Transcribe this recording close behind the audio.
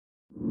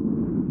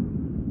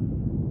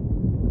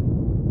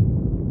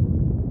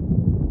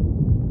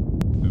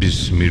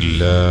بسم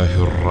الله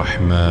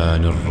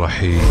الرحمن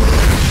الرحيم.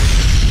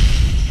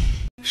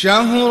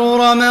 شهر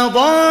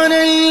رمضان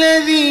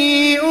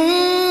الذي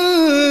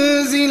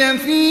أنزل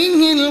فيه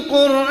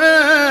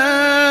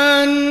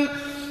القرآن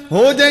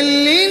هدى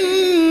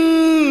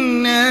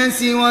للناس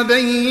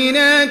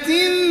وبينات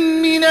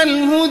من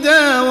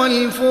الهدى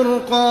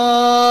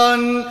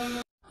والفرقان.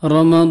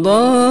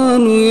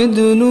 رمضان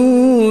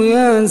يدنو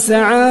يا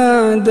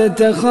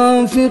سعادة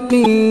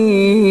خافقي،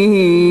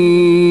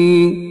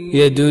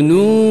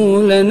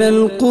 يدنو لنا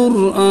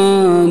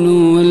القرآن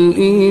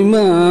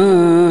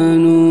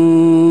والإيمان،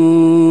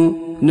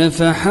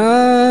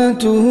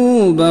 نفحاته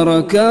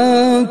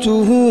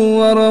بركاته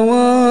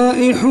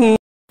وروائحه.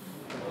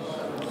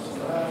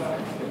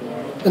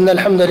 إن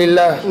الحمد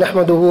لله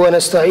نحمده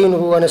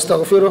ونستعينه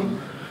ونستغفره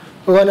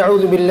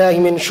ونعوذ بالله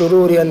من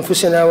شرور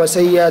أنفسنا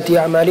وسيئات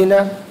أعمالنا،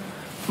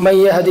 من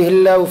يهده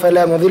الله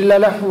فلا مضل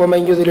له ومن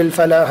يضلل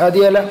فلا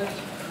هادي له،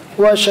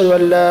 وأشهد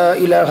أن لا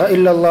إله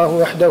إلا الله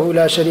وحده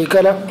لا شريك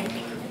له،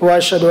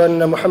 وأشهد أن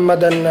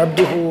محمدا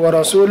عبده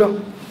ورسوله.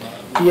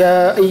 يا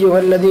أيها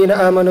الذين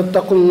آمنوا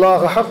اتقوا الله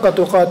حق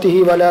تقاته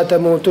ولا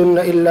تموتن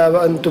إلا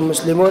وأنتم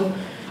مسلمون.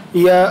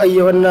 يا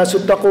أيها الناس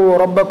اتقوا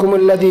ربكم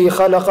الذي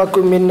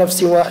خلقكم من نفس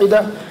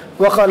واحدة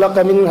وخلق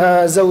منها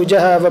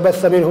زوجها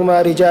وبث منهما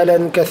رجالا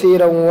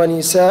كثيرا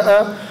ونساء،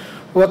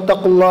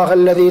 واتقوا الله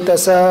الذي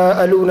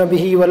تساءلون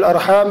به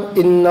والأرحام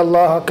إن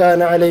الله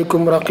كان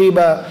عليكم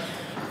رقيبا.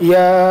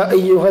 يا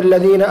أيها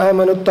الذين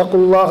آمنوا اتقوا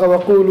الله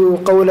وقولوا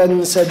قولا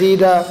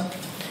سديدا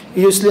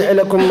يصلح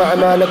لكم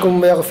أعمالكم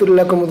ويغفر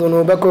لكم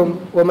ذنوبكم،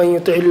 ومن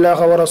يطع الله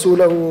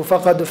ورسوله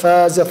فقد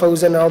فاز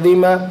فوزا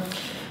عظيما.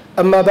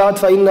 أما بعد،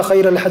 فإن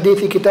خير الحديث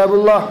كتاب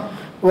الله،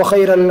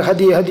 وخير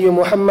الهدي هدي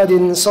محمد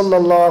صلى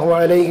الله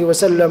عليه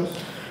وسلم،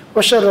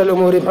 وشر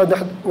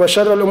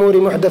الأمور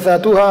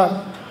محدثاتها،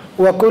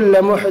 وكل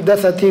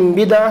محدثة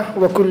بدعة،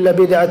 وكل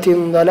بدعة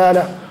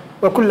ضلالة،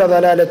 وكل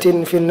ضلالة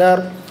في النار.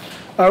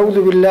 أعوذ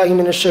بالله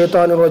من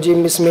الشيطان الرجيم.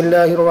 بسم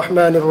الله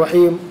الرحمن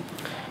الرحيم.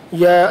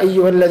 يا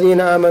أيها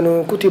الذين آمنوا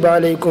كتب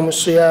عليكم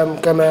الصيام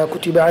كما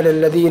كتب على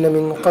الذين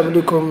من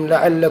قبلكم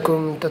لعلكم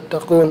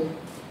تتقون.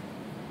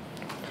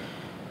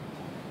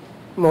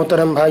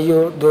 محترم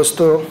بھائیوں،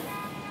 دوستوں،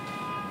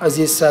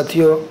 عزیز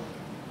ساتھیوں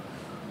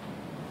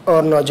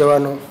اور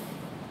نوجوانوں،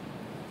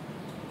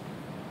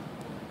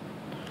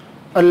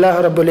 اللہ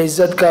رب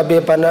العزت کا بے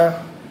پناہ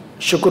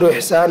شکر و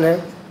احسان ہے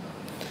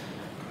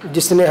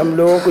جس نے ہم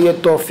لوگوں کو یہ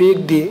توفیق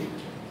دی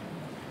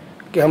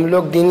کہ ہم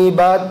لوگ دینی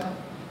بات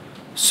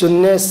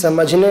سننے،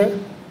 سمجھنے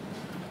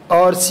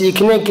اور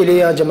سیکھنے کے لیے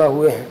یہاں جمع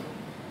ہوئے ہیں۔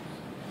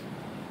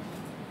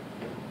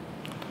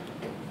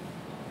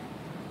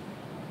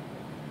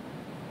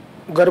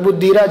 غرب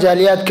الدیرہ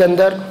جالیات کے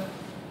اندر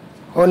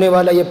ہونے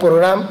والا یہ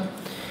پروگرام،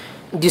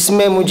 جس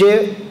میں مجھے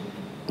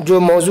جو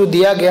موضوع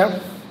دیا گیا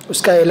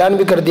اس کا اعلان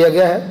بھی کر دیا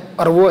گیا ہے،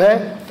 اور وہ ہے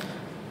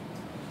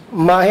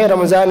ماہ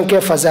رمضان کے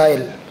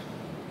فضائل،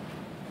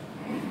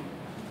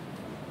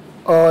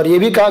 اور یہ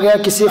بھی کہا گیا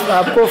کہ صرف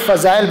آپ کو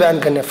فضائل بیان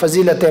کرنے،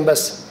 فضیلتیں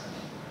بس۔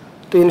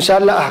 تو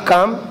انشاءاللہ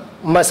احکام،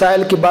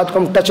 مسائل کی بات کو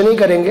ہم ٹچ نہیں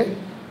کریں گے،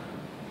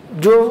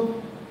 جو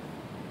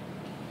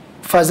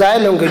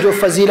فضائل ہوں گے، جو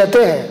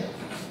فضیلتیں ہیں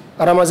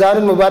رمضان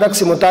المبارک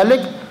سے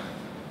متعلق،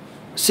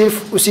 صرف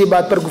اسی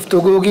بات پر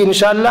گفتگو ہوگی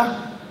انشاءاللہ،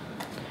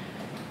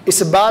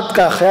 اس بات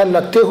کا خیال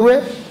رکھتے ہوئے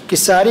کہ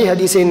ساری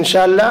حدیثیں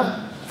انشاءاللہ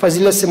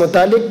فضیلت سے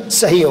متعلق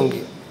صحیح ہوں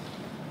گی۔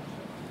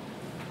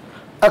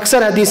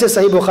 اکثر حدیثیں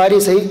صحیح بخاری،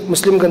 صحیح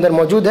مسلم کے اندر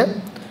موجود ہے،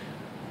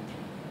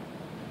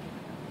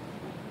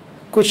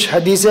 کچھ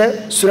حدیثیں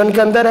سنن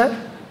کے اندر ہے،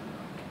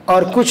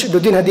 اور کچھ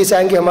 2-3 حدیثیں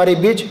آئیں گی ہمارے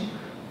بیچ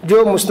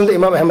جو مسند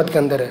امام احمد کے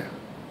اندر ہے۔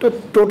 تو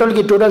ٹوٹل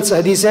کی ٹوٹل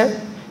حدیثیں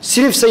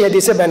صرف صحیح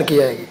حدیثیں بیان کی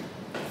جائے گی،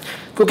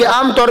 کیونکہ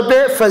عام طور پہ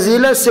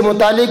فضیلت سے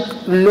متعلق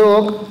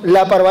لوگ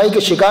لاپرواہی کے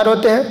شکار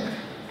ہوتے ہیں،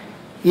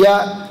 یا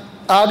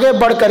آگے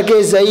بڑھ کر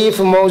کے ضعیف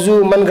موضوع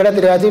من گھڑت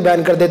روایت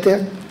بیان کر دیتے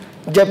ہیں،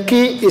 جبکہ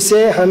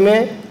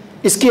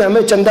اس کی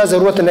ہمیں چندہ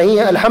ضرورت نہیں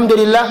ہے۔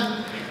 الحمدللہ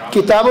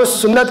کتاب و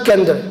سنت کے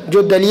اندر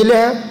جو دلیلیں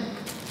ہیں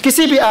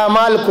کسی بھی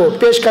اعمال کو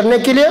پیش کرنے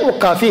کے لیے وہ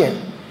کافی ہیں۔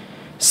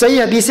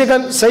 صحیح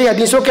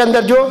حدیثوں کے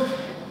اندر جو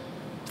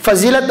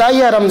فضیلت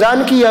آئی ہے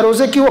رمضان کی یا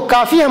روزے کی، وہ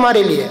کافی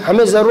ہمارے لیے،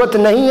 ہمیں ضرورت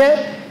نہیں ہے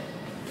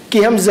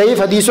کہ ہم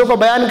ضعیف حدیثوں کو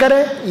بیان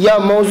کریں یا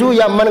موضوع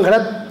یا من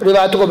گھڑت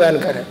روایتوں کو بیان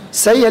کریں۔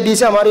 صحیح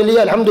حدیثیں ہمارے لیے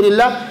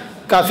الحمدللہ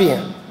کافی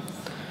ہیں۔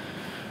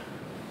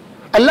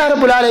 اللہ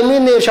رب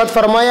العالمین نے ارشاد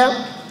فرمایا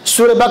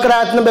سورہ بقرہ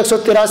آیت نمبر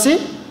 183،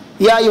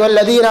 یا ایھا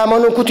الذین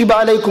آمنوا کتب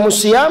علیکم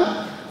الصیام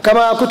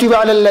کما کتب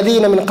علی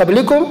الذین من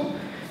قبلکم،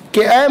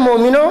 کہ اے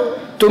مومنو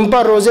تم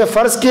پر روزے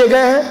فرض کیے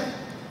گئے ہیں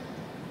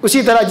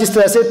اسی طرح جس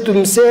طرح سے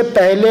تم سے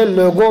پہلے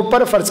لوگوں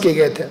پر فرض کیے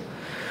گئے تھے۔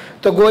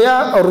 تو گویا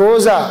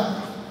روزہ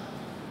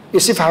یہ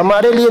صرف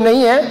ہمارے لیے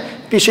نہیں ہے،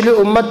 پچھلی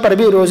امت پر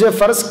بھی روزے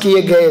فرض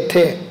کیے گئے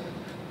تھے۔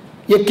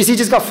 یہ کسی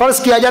چیز کا فرض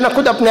کیا جانا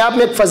خود اپنے آپ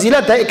میں ایک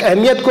فضیلت ہے، ایک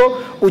اہمیت کو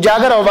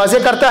اجاگر اور واضح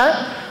کرتا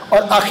ہے۔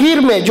 اور آخر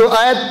میں جو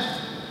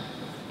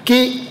آیت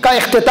کا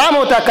اختتام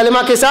ہوتا ہے کلمہ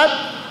کے ساتھ،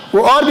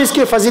 وہ اور بھی اس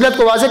کی فضیلت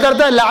کو واضح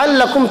کرتا ہے،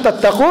 لعلکم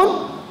تتقون،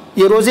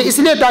 یہ روزے اس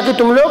لیے تاکہ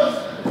تم لوگ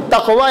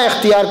تقوی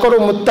اختیار کرو،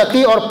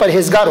 متقی اور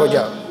پرہیزگار ہو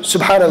جاؤ.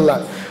 سبحان اللہ.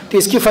 تو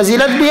اس کی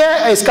فضیلت بھی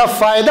ہے، اس کا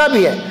فائدہ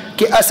بھی ہے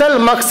کہ اصل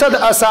مقصد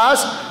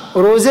اساس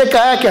روزے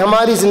کا ہے کہ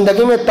ہماری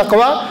زندگی میں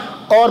تقوی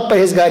اور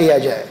پرہیزگاری آ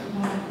جائے.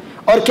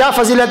 اور کیا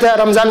فضیلت ہے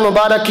رمضان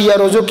مبارک کی یا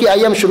روزوں کی؟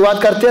 آئیے ہم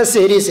شروعات کرتے ہیں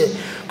سحری سے،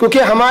 کیونکہ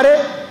ہمارے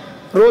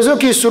روزوں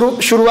کی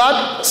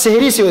شروعات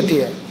سحری سے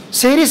ہوتی ہے.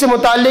 سحری سے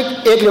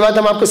متعلق ایک روایت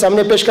ہم آپ کے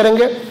سامنے پیش کریں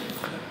گے.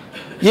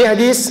 یہ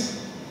حدیث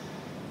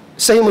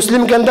صحیح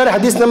مسلم کے اندر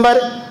حدیث نمبر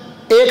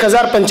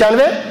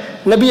 1095.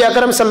 نبی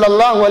اکرم صلی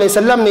اللہ علیہ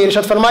وسلم نے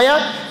ارشاد فرمایا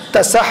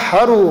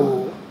تسحروا،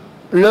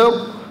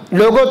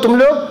 لوگوں تم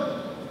لوگ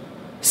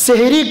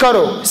سحری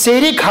کرو،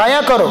 سحری کھایا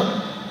کرو.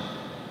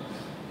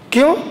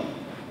 کیوں؟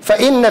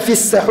 فإن فی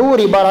السحور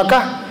برکہ،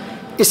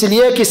 اس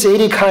لیے کہ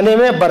سحری کھانے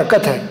میں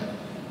برکت ہے.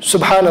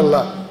 سبحان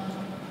اللہ.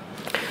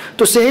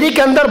 تو سحری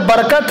کے اندر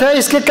برکت ہے،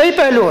 اس کے کئی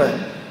پہلو ہیں.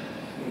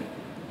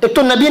 ایک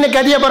تو نبی نے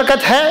کہہ دیا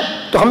برکت ہے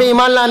تو ہمیں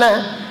ایمان لانا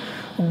ہے.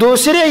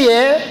 دوسرے یہ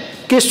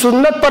کہ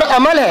سنت پر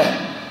عمل ہے،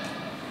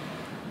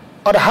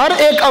 اور ہر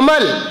ایک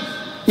عمل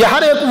یا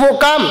ہر ایک وہ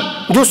کام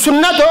جو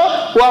سنت ہو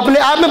وہ اپنے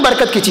آپ میں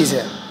برکت کی چیز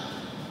ہے،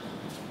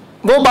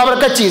 وہ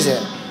بابرکت چیز ہے.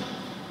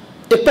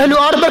 ایک پہلو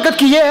اور برکت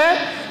کی یہ ہے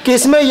کہ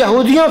اس میں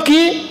یہودیوں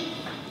کی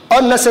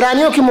اور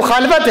نصرانیوں کی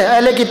مخالفت ہے،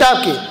 اہل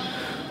کتاب کی،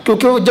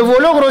 کیونکہ جب وہ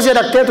لوگ روزے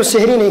رکھتے ہیں تو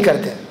سحری نہیں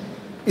کرتے.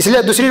 اس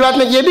لیے دوسری بات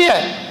میں یہ بھی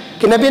ہے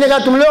کہ نبی نے کہا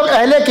تم لوگ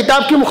اہل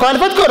کتاب کی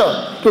مخالفت کرو،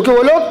 کیونکہ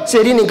وہ لوگ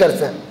سحری نہیں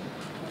کرتے.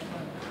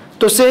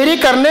 تو سحری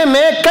کرنے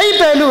میں کئی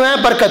پہلو ہیں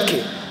برکت کی.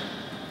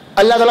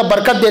 اللہ تعالیٰ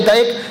برکت دیتا ہے.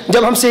 ایک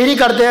جب ہم سحری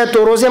کرتے ہیں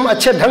تو روزے ہم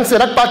اچھے ڈھنگ سے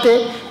رکھ پاتے ہیں،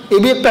 یہ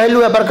بھی ایک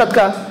پہلو ہے برکت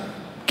کا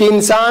کہ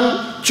انسان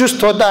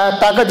چست ہوتا ہے،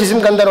 طاقت جسم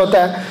کے اندر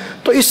ہوتا ہے.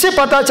 تو اس سے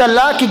پتہ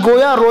چلا کہ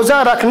گویا روزہ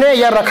رکھنے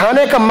یا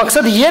رکھانے کا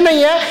مقصد یہ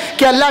نہیں ہے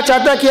کہ اللہ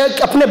چاہتا ہے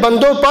کہ اپنے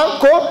بندوں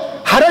کو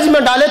حرج میں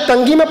ڈالے،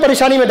 تنگی میں،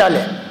 پریشانی میں ڈالے،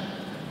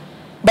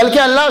 بلکہ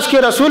اللہ اس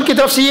کے رسول کی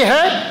طرف سے یہ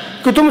ہے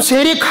کہ تم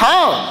سحری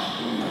کھاؤ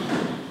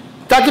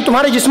تاکہ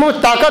تمہارے جسم میں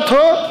طاقت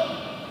ہو،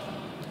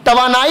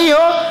 توانائی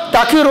ہو،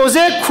 تاکہ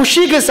روزے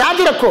خوشی کے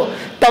ساتھ رکھو،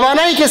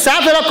 توانائی کے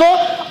ساتھ رکھو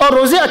اور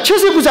روزے اچھے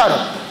سے گزارو.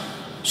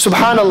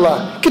 سبحان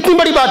اللہ، کتنی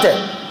بڑی بات ہے.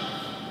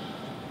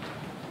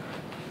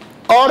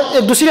 اور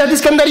ایک دوسری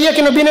حدیث کے اندر یہ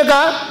کہ نبی نے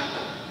کہا،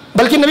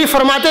 بلکہ نبی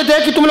فرماتے تھے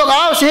کہ تم لوگ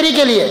آؤ سحری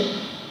کے لیے.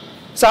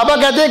 صحابہ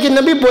کہتے ہیں کہ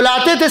نبی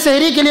بلاتے تھے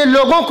سحری کے لیے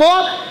لوگوں کو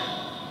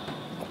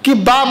کہ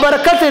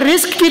بابرکت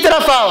رزق کی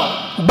طرف آؤ،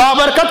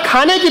 بابرکت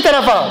کھانے کی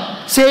طرف آؤ.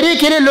 سحری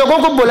کے لیے لوگوں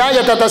کو بلایا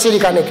جاتا تھا سحری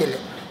کھانے کے لیے.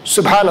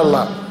 سبحان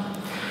اللہ.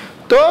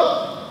 تو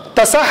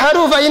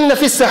تسحروا فإن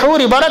فی السحور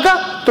برکہ،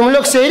 تم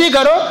لوگ سحری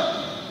کرو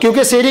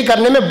کیونکہ سحری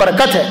کرنے میں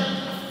برکت ہے.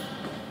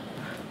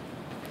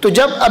 تو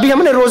جب ابھی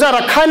ہم نے روزہ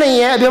رکھا نہیں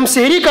ہے، ابھی ہم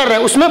سحری کر رہے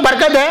ہیں، اس میں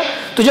برکت ہے.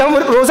 تو جب ہم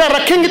روزہ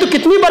رکھیں گے تو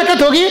کتنی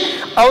برکت ہوگی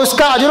اور اس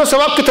کا اجر و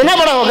ثواب کتنا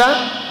بڑا ہوگا.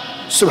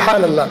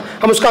 سبحان اللہ،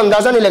 ہم اس کا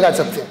اندازہ نہیں لگا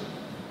سکتے.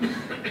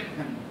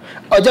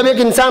 اور جب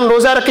ایک انسان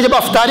روزہ رکھ کے جب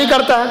افطاری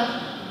کرتا ہے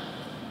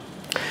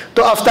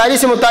تو افطاری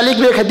سے متعلق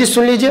بھی ایک حدیث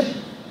سن لیجئے.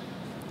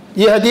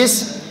 یہ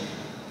حدیث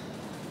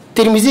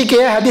ترمذی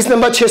کے ہے، حدیث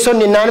نمبر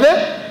 699.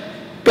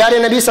 پیارے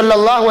نبی صلی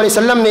اللہ علیہ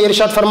وسلم نے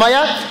ارشاد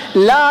فرمایا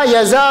لا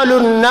یزال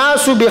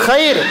الناس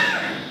بخیر،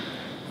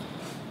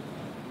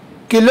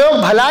 کہ لوگ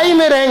بھلائی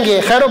میں رہیں گے،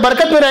 خیر و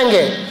برکت میں رہیں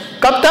گے.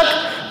 کب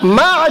تک؟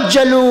 ما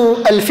عجلوا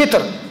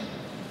الفطر،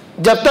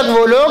 جب تک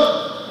وہ لوگ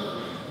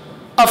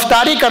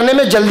افطاری کرنے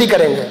میں جلدی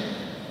کریں گے.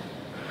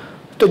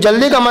 تو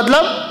جلدی کا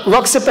مطلب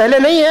وقت سے پہلے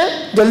نہیں ہے،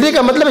 جلدی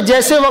کا مطلب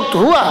جیسے وقت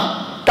ہوا،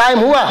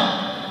 ٹائم ہوا،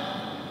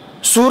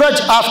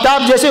 سورج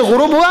آفتاب جیسے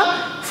غروب ہوا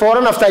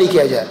فوراً افطاری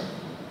کیا جائے.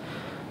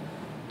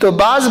 تو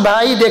بعض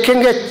بھائی دیکھیں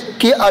گے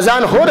کہ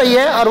اذان ہو رہی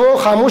ہے اور وہ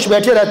خاموش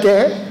بیٹھے رہتے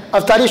ہیں،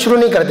 افطاری شروع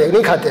نہیں کرتے،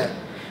 نہیں کھاتے ہیں،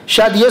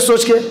 شاید یہ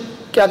سوچ کے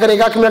کیا کرے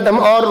گا کہ منٹ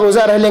ہم اور روزہ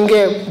رہ لیں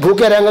گے،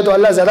 بھوکے رہیں گے تو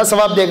اللہ زیادہ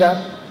ثواب دے گا،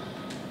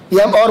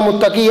 یہ ہم اور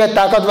متقی ہے،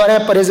 طاقتور ہے،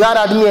 پرہیزگار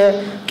آدمی ہے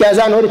کہ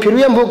اذان ہو رہی پھر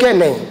بھی ہم بھوکے.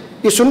 نہیں،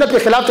 یہ سنت کے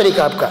خلاف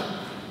طریقہ آپ کا.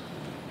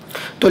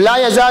 تو لا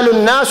یزال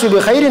الناس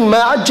بخیر ما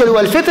عجلوا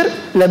الفطر،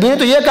 نبی نے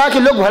تو یہ کہا کہ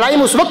لوگ بھلائی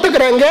میں اس وقت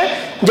کریں گے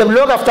جب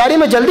لوگ افطاری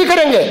میں جلدی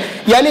کریں گے،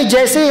 یعنی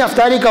جیسے ہی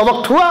افطاری کا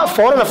وقت ہوا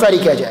فوراً افطاری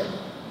کیا جائے،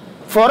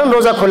 فوراً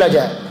روزہ کھولا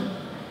جائے.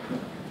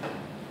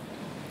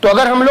 تو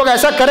اگر ہم لوگ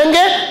ایسا کریں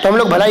گے تو ہم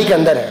لوگ بھلائی کے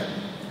اندر ہیں.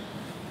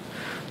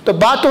 تو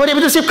بات تو ہو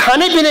رہی ہے صرف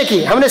کھانے پینے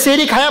کی، ہم نے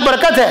سحری کھایا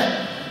برکت ہے،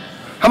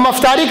 ہم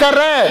افطاری کر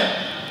رہے ہیں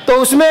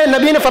تو اس میں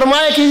نبی نے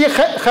فرمایا کہ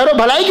یہ خیر و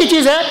بھلائی کی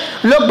چیز ہے،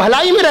 لوگ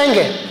بھلائی میں رہیں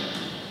گے.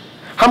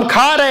 ہم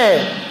کھا رہے ہیں،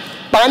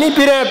 پانی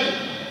پی رہے ہیں،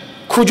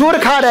 کھجور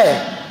کھا رہے ہیں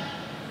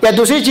یا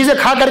دوسری چیزیں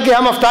کھا کر کے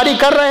ہم افطاری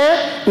کر رہے ہیں،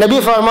 نبی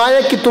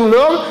فرمائے کہ تم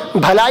لوگ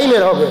بھلائی میں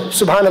رہو گے.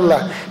 سبحان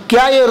اللہ.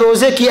 کیا یہ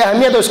روزے کی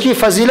اہمیت، اس کی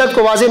فضیلت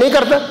کو واضح نہیں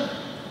کرتا؟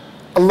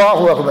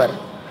 اللہ اکبر.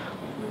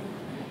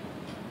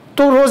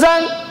 تو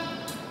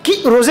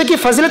روزے کی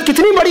فضیلت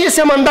کتنی بڑی ہے، اس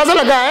سے ہم اندازہ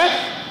لگا ہے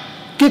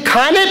کہ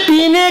کھانے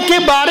پینے کے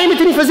بارے میں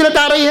اتنی فضیلت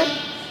آ رہی ہے.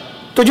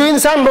 تو جو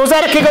انسان روزہ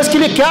رکھے گا اس کے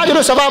لیے کیا اجر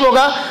و ثواب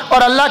ہوگا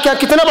اور اللہ کیا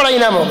کتنا بڑا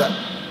انعام ہوگا.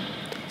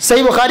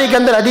 صحیح بخاری کے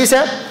اندر حدیث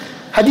ہے،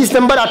 حدیث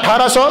نمبر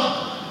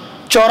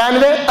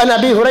 1894. عن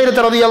ابی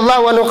ہریرہ رضی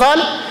اللہ عنہ قال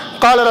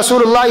قال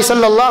رسول اللہ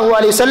صلی اللہ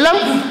علیہ وسلم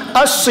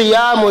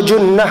الصیام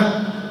جنہ،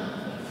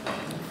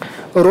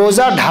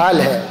 روزہ ڈھال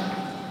ہے.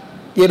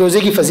 یہ روزے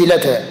کی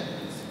فضیلت ہے.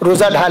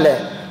 روزہ ڈھال ہے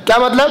کیا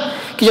مطلب؟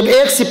 کہ جب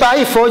ایک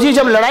سپاہی فوجی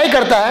جب لڑائی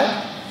کرتا ہے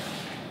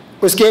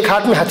اس کے ایک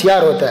ہاتھ میں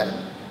ہتھیار ہوتا ہے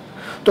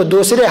تو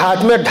دوسرے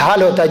ہاتھ میں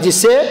ڈھال ہوتا ہے جس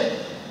سے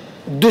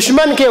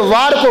دشمن کے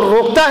وار کو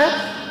روکتا ہے،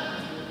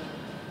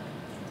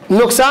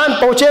 نقصان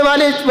پہنچے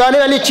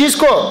والی چیز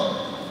کو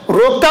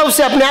روکتا ہے، اس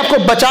سے اپنے آپ کو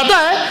بچاتا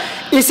ہے.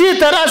 اسی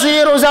طرح سے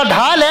یہ روزہ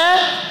ڈھال ہے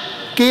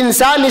کہ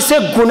انسان اس سے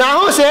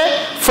گناہوں سے،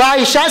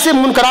 فاحشات سے،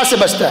 منکرات سے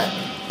بچتا ہے.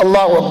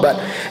 اللہ اکبر.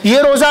 یہ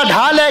روزہ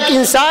ڈھال ہے کہ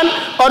انسان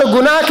اور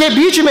گناہ کے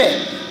بیچ میں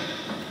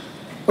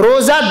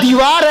روزہ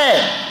دیوار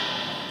ہے.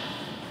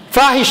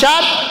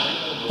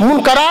 فاحشات،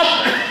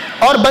 منکرات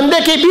اور بندے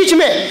کے بیچ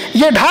میں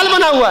یہ ڈھال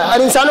بنا ہوا ہے اور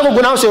انسانوں کو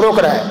گناہوں سے روک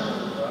رہا ہے.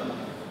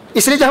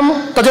 اس لیے جب ہم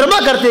تجربہ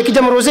کرتے ہیں کہ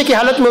جب ہم روزے کی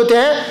حالت میں ہوتے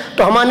ہیں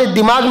تو ہمارے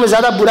دماغ میں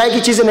زیادہ برائی کی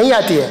چیزیں نہیں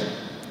آتی ہے.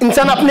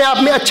 انسان اپنے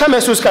آپ میں اچھا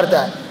محسوس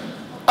کرتا ہے،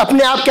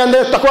 اپنے آپ کے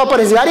اندر تقویٰ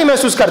پرہیزگاری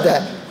محسوس کرتا ہے،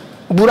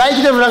 برائی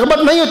کی طرف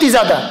رغبت نہیں ہوتی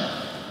زیادہ.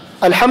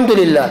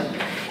 الحمدللہ.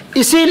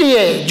 اسی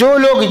لیے جو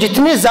لوگ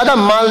جتنے زیادہ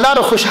مالدار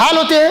اور خوشحال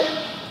ہوتے ہیں،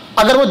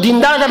 اگر وہ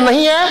دیندار اگر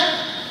نہیں ہے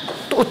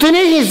تو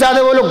اتنے ہی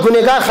زیادہ وہ لوگ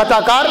گنہگار،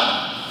 خطاکار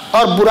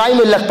اور برائی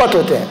میں لت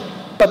ہوتے ہیں.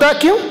 پتہ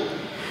کیوں؟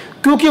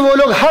 کیونکہ وہ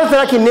لوگ ہر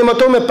طرح کی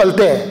نعمتوں میں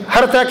پلتے ہیں،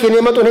 ہر طرح کی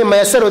نعمت انہیں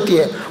میسر ہوتی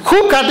ہے،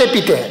 خوب کھاتے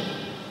پیتے ہیں،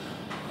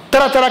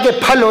 طرح طرح کے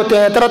پھل ہوتے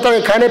ہیں، طرح طرح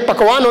کے کھانے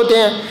پکوان ہوتے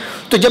ہیں.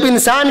 تو جب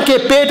انسان کے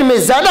پیٹ میں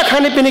زیادہ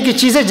کھانے پینے کی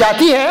چیزیں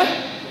جاتی ہیں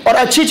اور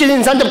اچھی چیزیں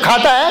انسان جب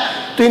کھاتا ہے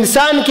تو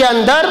انسان کے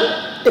اندر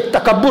ایک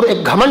تکبر،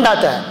 ایک گھمنڈ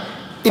آتا ہے.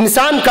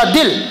 انسان کا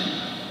دل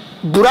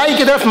برائی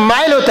کی طرف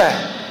مائل ہوتا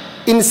ہے،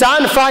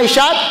 انسان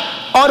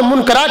فاحشات اور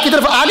منکرات کی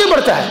طرف آگے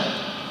بڑھتا ہے.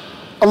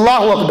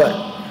 اللہ اکبر.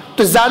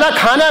 تو زیادہ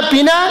کھانا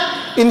پینا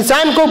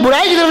انسان کو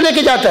برائی کی طرف لے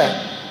کے جاتا ہے.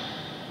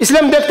 اس لیے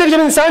ہم دیکھتے ہیں کہ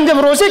جب انسان جب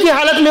روزے کی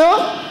حالت میں ہو،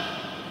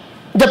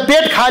 جب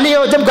پیٹ خالی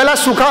ہو، جب گلا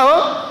سوکھا ہو،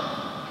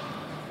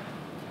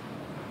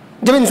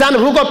 جب انسان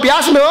بھوک اور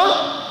پیاس میں ہو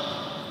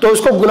تو اس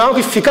کو گناہوں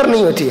کی فکر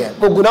نہیں ہوتی ہے،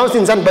 وہ گناہوں سے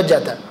انسان بچ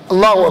جاتا ہے.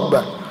 اللہ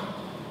اکبر.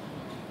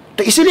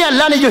 تو اسی لیے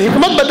اللہ نے جو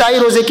حکمت بتائی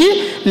روزے کی،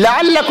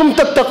 لعلکم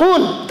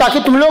تتقون، تاکہ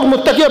تم لوگ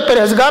متقی اور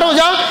پرہیزگار ہو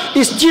جاؤ.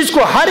 اس چیز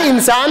کو ہر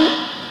انسان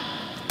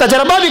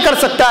تجربہ بھی کر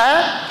سکتا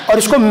ہے اور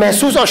اس کو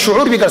محسوس اور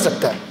شعور بھی کر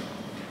سکتا ہے.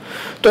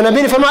 تو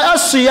نبی نے فرمایا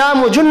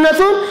الصیام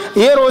جنۃ،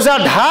 یہ روزہ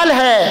ڈھال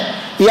ہے،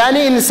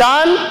 یعنی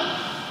انسان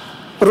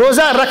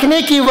روزہ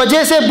رکھنے کی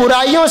وجہ سے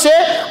برائیوں سے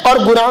اور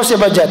گناہوں سے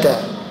بچ جاتا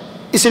ہے.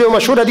 اس لیے وہ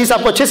مشہور حدیث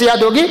آپ کو اچھے سے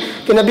یاد ہوگی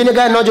کہ نبی نے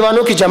کہا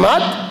نوجوانوں کی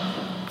جماعت،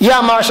 یا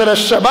معاشر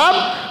الشباب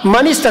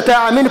من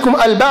استطاع منکم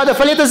الباء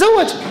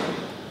فلیتزوج،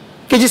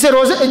 کہ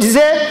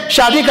جسے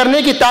شادی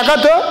کرنے کی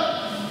طاقت ہو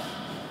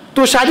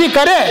تو شادی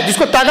کرے، جس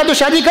کو طاقت ہو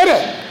شادی کرے،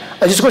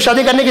 اور جس کو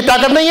شادی کرنے کی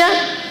طاقت نہیں ہے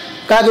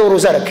کہا کہ وہ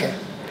روزہ رکھے.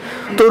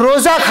 تو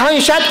روزہ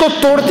خواہشات کو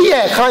توڑتی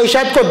ہے،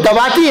 خواہشات کو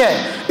دباتی ہے،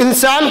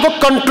 انسان کو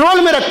کنٹرول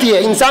میں رکھتی ہے،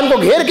 انسان کو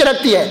گھیر کے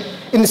رکھتی ہے،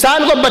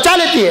 انسان کو بچا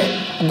لیتی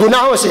ہے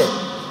گناہوں سے،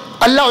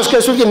 اللہ اس کے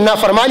رسول کی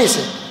نافرمانی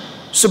سے.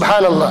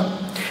 سبحان اللہ.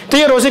 تو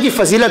یہ روزے کی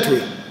فضیلت ہوئی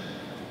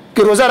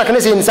کہ روزہ رکھنے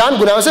سے انسان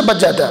گناہوں سے بچ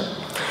جاتا ہے.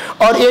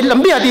 اور یہ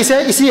لمبی حدیث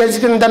ہے، اسی حدیث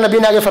کے اندر نبی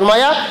نے آگے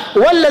فرمایا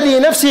والذی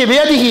نفسی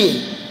بیدہ،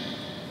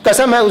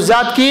 قسم ہے اس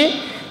ذات کی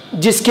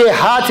جس کے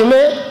ہاتھ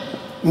میں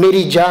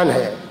میری جان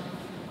ہے.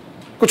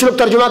 کچھ لوگ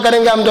ترجمہ کریں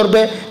گے عام طور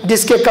پہ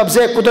جس کے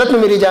قبضے قدرت میں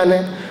میری جان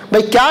ہے.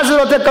 بھائی کیا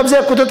ضرورت ہے قبضے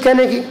قدرت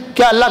کہنے کی؟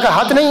 کیا اللہ کا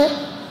ہاتھ نہیں ہے؟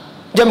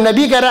 جب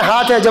نبی کہہ رہا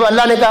ہاتھ ہے، جب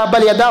اللہ نے کہا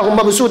بل یداہ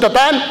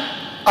مبسوطتان،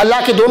 اللہ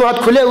کے دونوں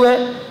ہاتھ کھلے ہوئے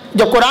ہیں،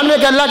 جب قرآن میں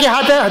کہ اللہ کے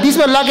ہاتھ ہے، حدیث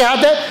میں اللہ کے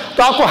ہاتھ ہے،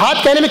 تو آپ کو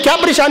ہاتھ کہنے میں کیا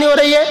پریشانی ہو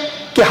رہی ہے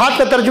کہ ہاتھ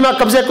کا ترجمہ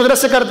قبضے قدرت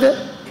سے کرتے؟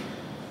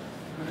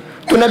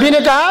 تو نبی نے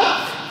کہا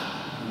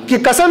کہ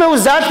قسم ہے اس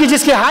ذات کی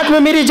جس کے ہاتھ میں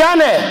میری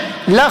جان ہے،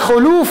 لا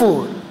خلوف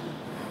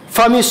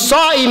فم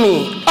الصائم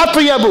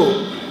اطیب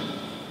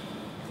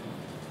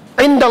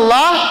عند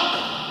اللہ،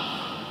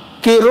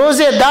 کہ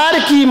روزے دار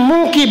کی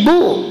منہ کی بو،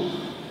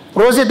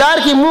 روزے دار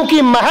کی منہ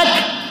کی مہک،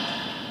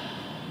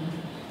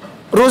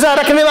 روزہ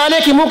رکھنے والے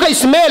کی منہ کا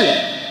اسمیل،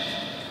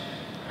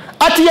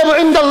 اطیب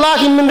عند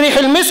اللہ من ریح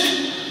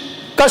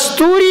المسک،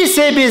 کستوری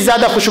سے بھی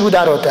زیادہ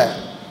خوشبودار ہوتا ہے.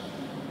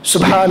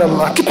 سبحان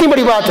اللہ. کتنی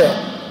بڑی بات ہے.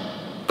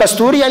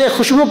 کستوری یعنی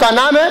خوشبو کا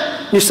نام ہے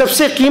جو سب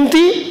سے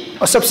قیمتی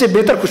اور سب سے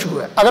بہتر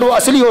خوشبو ہے اگر وہ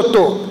اصلی ہو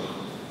تو،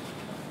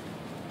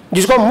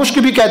 جس کو ہم مشک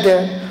بھی کہتے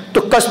ہیں.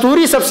 تو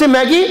کستوری سب سے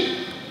مہنگی،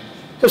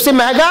 سب سے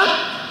مہنگا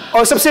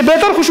اور سب سے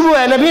بہتر خوشبو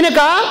ہے. نبی نے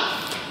کہا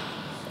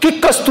کہ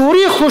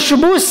کستوری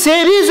خوشبو سے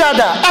بھی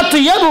زیادہ،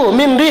 اطیب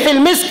من ریح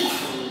المسک،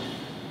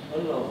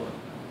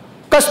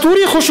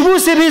 کستوری خوشبو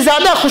سے بھی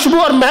زیادہ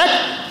خوشبو اور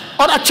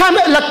مہک اور اچھا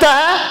لگتا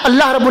ہے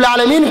اللہ رب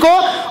العالمین کو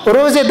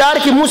روزے دار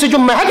کی منہ سے جو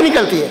مہک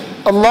نکلتی ہے.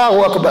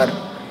 اللہ اکبر.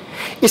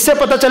 اس سے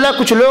پتہ چلا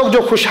کچھ لوگ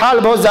جو خوشحال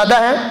بہت زیادہ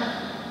ہیں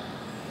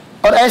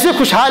اور ایسے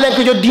خوشحال ہیں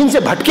کہ جو دین سے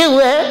بھٹکے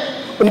ہوئے ہیں،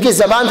 ان کی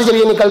زبان سے جب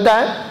یہ نکلتا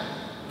ہے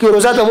کہ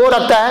روزہ تو وہ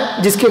رکھتا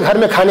ہے جس کے گھر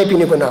میں کھانے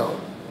پینے کو نہ ہو،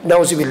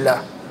 نعوذ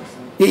باللہ.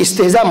 یہ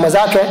استہزاء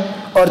مذاق ہے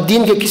اور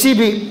دین کے کسی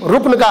بھی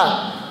رکن کا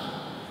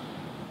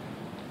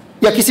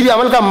یا کسی بھی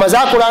عمل کا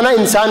مذاق اڑانا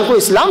انسان کو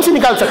اسلام سے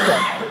نکال سکتا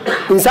ہے.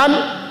 انسان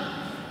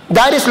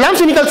دائرہ اسلام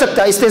سے نکل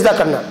سکتا ہے استہزاء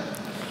کرنا.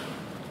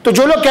 تو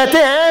جو لوگ کہتے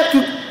ہیں کہ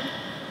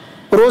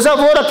روزہ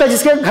وہ رکھتا ہے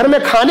جس کے گھر میں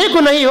کھانے کو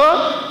نہیں ہو,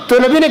 تو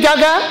نبی نے کیا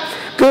کہا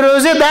کہ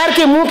روزے دار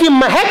کے منہ کی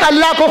مہک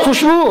اللہ کو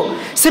خوشبو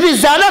سے بھی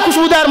زیادہ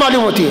خوشبودار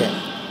معلوم ہوتی ہے.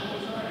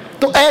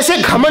 تو ایسے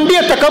گھمنڈی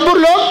تکبر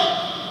لوگ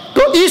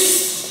تو اس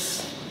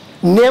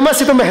نعمت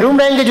سے تو محروم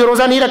رہیں گے جو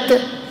روزہ نہیں رکھتے.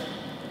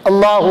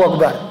 اللہ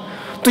اکبر.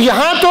 تو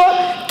یہاں تو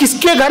کس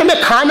کے گھر میں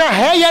کھانا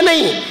ہے یا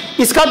نہیں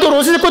اس کا تو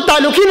روزے سے کوئی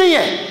تعلق ہی نہیں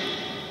ہے.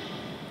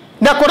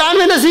 نہ قرآن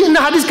میں نہ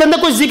حدیث کے اندر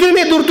کوئی ذکر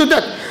نہیں دور تک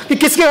کہ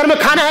کس کے گھر میں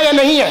کھانا ہے یا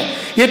نہیں ہے.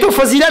 یہ تو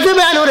فضیلتیں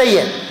بیان ہو رہی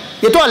ہے,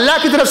 یہ تو اللہ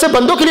کی طرف سے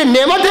بندوں کے لیے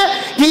نعمت ہے,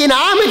 یہ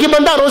انعام ہے کہ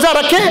بندہ روزہ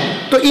رکھے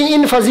تو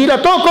ان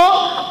فضیلتوں کو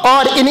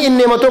اور ان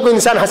نعمتوں کو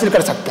انسان حاصل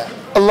کر سکتا ہے.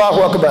 اللہ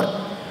اکبر.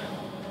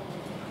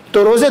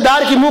 تو روزے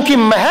دار کی منہ کی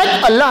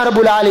مہک اللہ رب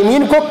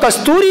العالمین کو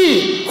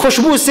کستوری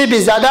خوشبو سے بھی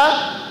زیادہ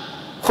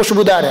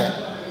خوشبودار ہے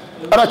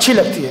اور اچھی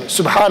لگتی ہے.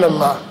 سبحان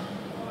اللہ,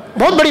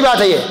 بہت بڑی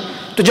بات ہے یہ.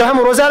 تو جب ہم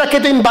روزہ رکھیں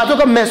تو ان باتوں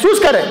کا محسوس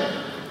کریں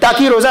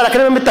تاکہ روزہ رکھنے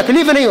میں ہمیں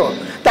تکلیف نہیں ہو,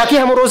 تاکہ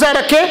ہم روزہ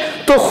رکھیں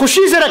تو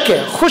خوشی سے رکھیں,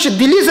 خوش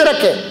دلی سے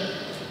رکھیں,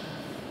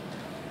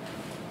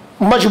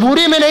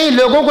 مجبوری میں نہیں,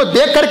 لوگوں کو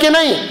دیکھ کر کے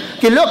نہیں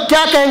کہ لوگ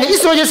کیا کہیں گے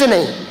اس وجہ سے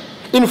نہیں.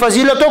 ان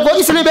فضیلتوں کو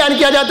اس لیے بیان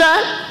کیا جاتا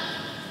ہے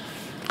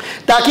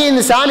تاکہ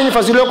انسان ان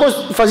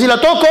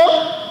فضیلتوں کو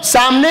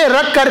سامنے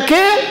رکھ کر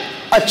کے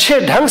اچھے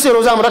ڈھنگ سے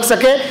روزہ ہم رکھ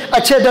سکیں,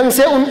 اچھے ڈھنگ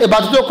سے ان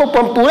عبادتوں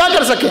کو پورا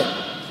کر سکیں.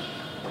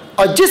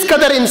 اور جس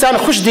قدر انسان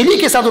خوش دلی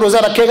کے ساتھ روزہ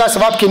رکھے گا,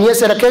 ثواب کی نیت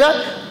سے رکھے گا,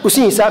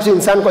 اسی حساب سے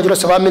انسان کو اجر و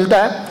ثواب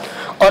ملتا ہے.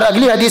 اور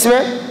اگلی حدیث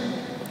میں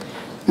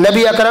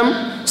نبی اکرم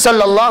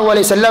صلی اللہ علیہ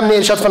وسلم نے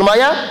ارشاد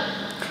فرمایا,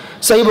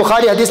 صحیح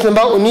بخاری حدیث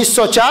نمبر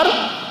 1904,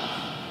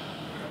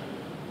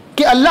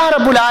 کہ اللہ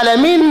رب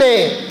العالمین نے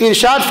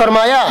ارشاد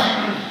فرمایا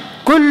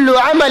کل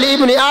عمل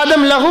ابن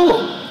آدم لہو,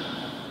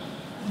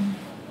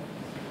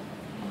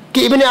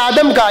 کہ ابن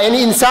آدم کا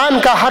یعنی انسان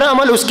کا ہر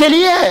عمل اس کے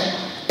لیے ہے,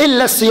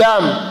 الا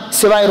الصیام,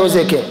 سوائے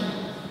روزے کے.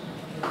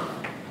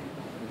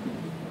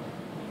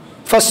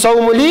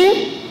 فالصوم لی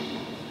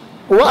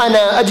وانا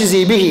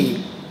اجزی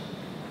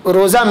بہ,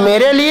 روزہ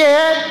میرے لیے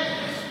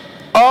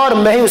ہے اور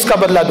میں ہی اس کا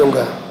بدلہ دوں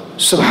گا.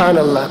 سبحان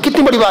اللہ,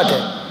 کتنی بڑی بات ہے.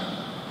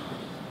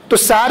 تو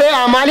سارے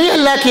اعمال ہی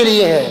اللہ کے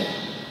لیے ہیں,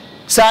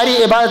 ساری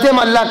عبادتیں ہم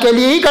اللہ کے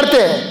لیے ہی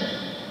کرتے ہیں,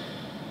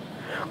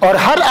 اور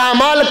ہر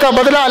اعمال کا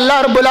بدلہ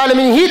اللہ رب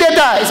العالمین ہی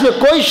دیتا ہے, اس میں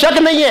کوئی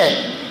شک نہیں ہے.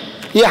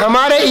 یہ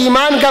ہمارے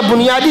ایمان کا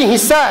بنیادی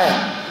حصہ ہے.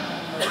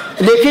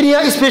 لیکن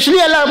یہ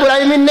اسپیشلی اللہ رب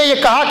العالمین نے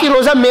یہ کہا کہ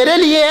روزہ میرے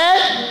لیے ہے,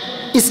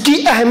 اس کی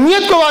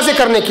اہمیت کو واضح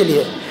کرنے کے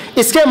لیے,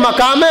 اس کے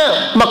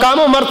مقام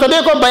و مرتبے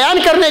کو بیان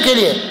کرنے کے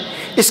لیے,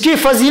 اس کی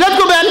فضیلت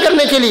کو بیان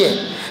کرنے کے لیے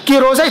کہ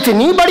روزہ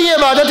اتنی بڑی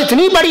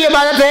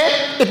عبادت ہے,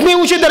 اتنی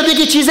اونچے درجے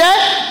کی چیز ہے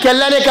کہ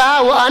اللہ نے کہا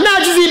وہ انا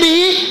اجزی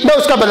بہ, میں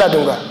اس کا بدلہ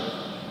دوں گا.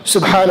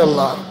 سبحان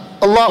اللہ,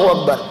 اللہ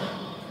اکبر.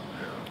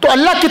 تو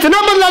اللہ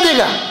کتنا بدلہ دے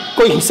گا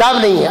کوئی حساب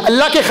نہیں ہے,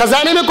 اللہ کے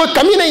خزانے میں کوئی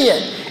کمی نہیں ہے.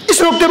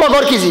 اس نقطے پر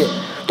غور کیجیے.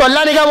 تو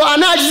اللہ نے کہا وہ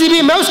انا اجزی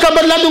بہ, میں اس کا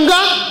بدلہ دوں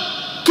گا.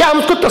 کیا ہم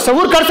اس کو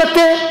تصور کر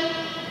سکتے ہیں؟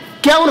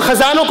 کیا ان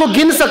خزانوں کو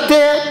گن سکتے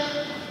ہیں,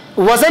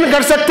 وزن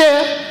کر سکتے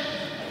ہیں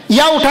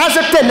یا اٹھا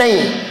سکتے ہیں؟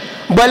 نہیں,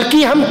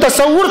 بلکہ ہم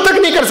تصور تک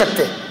نہیں کر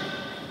سکتے.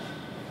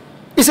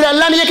 اس لیے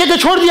اللہ نے یہ کہہ کے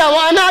چھوڑ دیا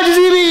وانا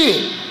اجزی بہ,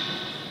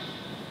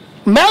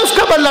 میں اس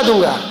کا بدلہ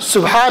دوں گا.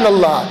 سبحان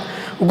اللہ.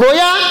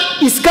 گویا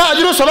اس کا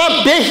اجر و ثواب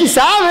بے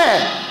حساب ہے.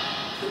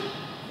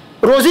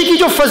 روزی کی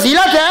جو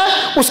فضیلت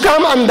ہے اس کا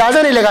ہم اندازہ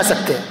نہیں لگا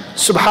سکتے.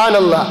 سبحان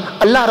اللہ.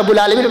 اللہ رب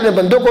العالمین اپنے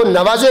بندوں کو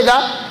نوازے گا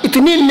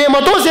اتنی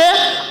نعمتوں سے,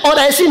 اور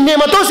ایسی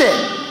نعمتوں سے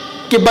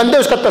کہ بندے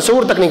اس کا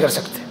تصور تک نہیں کر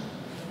سکتے.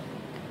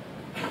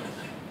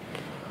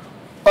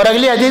 اور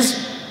اگلی حدیث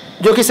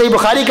جو کہ صحیح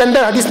بخاری کے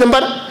اندر حدیث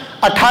نمبر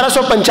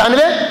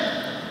 1895,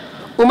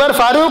 عمر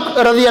فاروق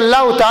رضی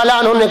اللہ تعالی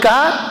عنہ نے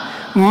کہا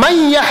من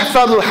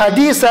يحفظ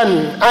حدیثا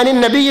عن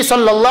النبی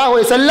صلی اللہ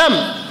علیہ وسلم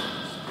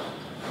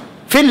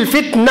فی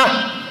الفتنہ,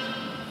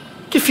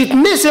 کہ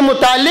فتنے سے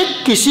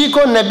متعلق کسی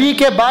کو نبی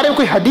کے بارے میں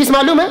کوئی حدیث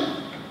معلوم ہے,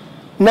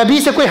 نبی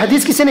سے کوئی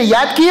حدیث کسی نے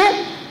یاد کی ہے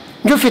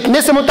جو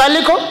فتنے سے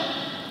متعلق ہو؟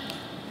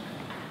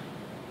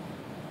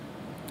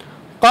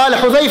 قال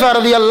حذیفہ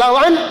رضی اللہ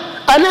عنہ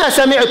انا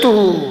سمعته,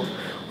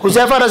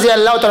 حذیفہ رضی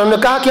اللہ تعالیٰ عنہ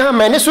نے کہا کہ ہاں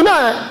میں نے سنا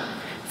ہے.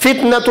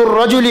 فتنۃ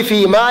الرجل فی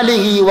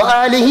مالہ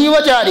وآلہ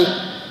وجارہ,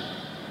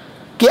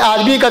 کہ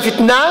آدمی کا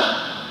فتنہ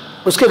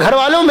اس کے گھر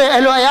والوں میں,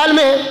 اہل و عیال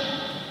میں ہے,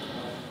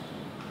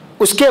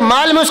 اس کے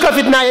مال میں اس کا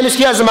فتنہ یعنی اس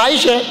کی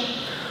آزمائش ہے,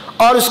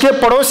 اور اس کے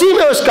پڑوسی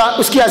میں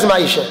اس کی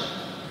آزمائش ہے.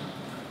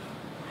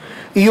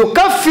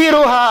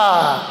 یکفرها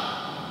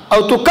او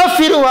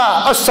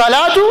تکفرها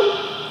الصلاۃ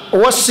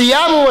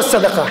والصیام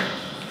والصدقہ,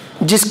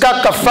 جس کا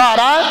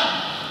کفارہ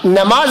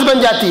نماز بن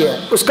جاتی ہے,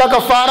 اس کا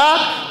کفارہ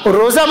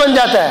روزہ بن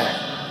جاتا ہے,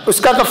 اس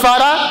کا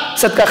کفارہ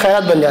صدقہ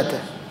خیرات بن جاتا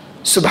ہے.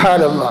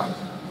 سبحان اللہ.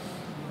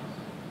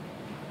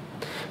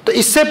 تو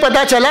اس سے پتہ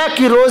چلا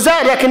کہ روزہ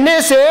رکھنے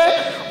سے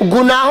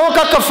گناہوں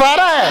کا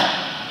کفارہ ہے,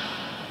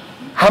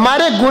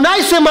 ہمارے گناہ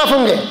اس سے معاف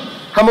ہوں گے.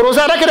 ہم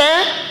روزہ رکھ رہے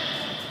ہیں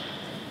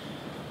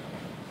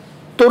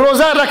تو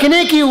روزہ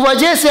رکھنے کی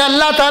وجہ سے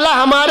اللہ تعالیٰ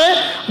ہمارے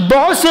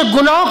بہت سے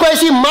گناہوں کو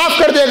ایسی معاف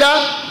کر دے گا,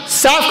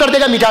 صاف کر دے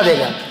گا, مٹا دے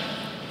گا.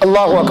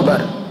 اللہ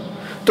اکبر.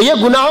 تو یہ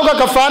گناہوں کا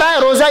کفارہ ہے,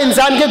 روزہ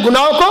انسان کے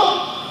گناہوں کو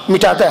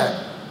مٹاتا ہے.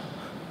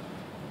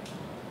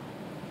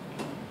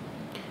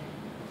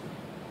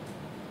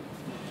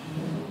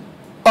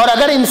 اور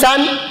اگر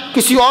انسان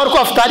کسی اور کو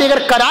افطاری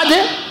اگر کرا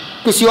دے,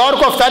 کسی اور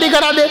کو افطاری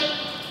کرا دے,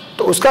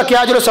 تو اس کا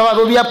کیا اجر و ثواب,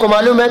 وہ بھی آپ کو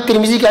معلوم ہے.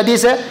 ترمذی کی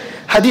حدیث ہے,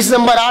 حدیث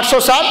نمبر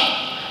 807,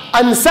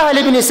 عن سہل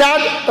بن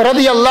سعد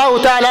رضی اللہ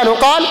تعالی عنہ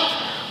قال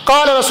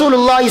قال رسول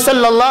اللہ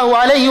صلی اللہ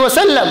علیہ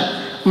وسلم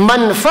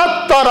من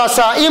فطر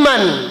صائما,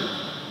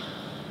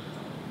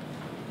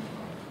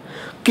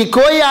 کہ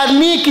کوئی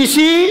آدمی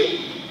کسی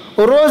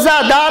روزہ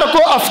دار کو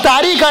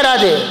افطاری کرا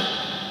دے,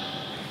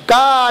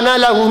 کان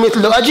لہ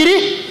مثل اجری,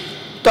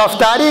 تو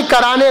افطاری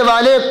کرانے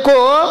والے کو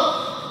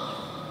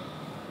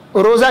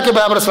روزہ کے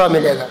برابر ثواب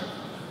ملے گا,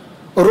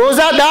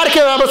 روزہ دار کے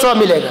برابر ثواب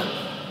ملے گا.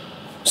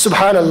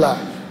 سبحان اللہ.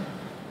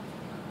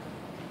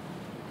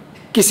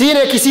 کسی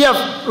نے کسی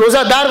روزہ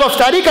دار کو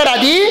افطاری کرا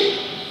دی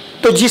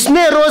تو جس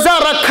نے روزہ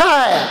رکھا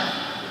ہے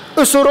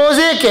اس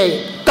روزے کے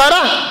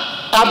طرح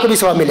آپ کو بھی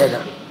ثواب ملے گا.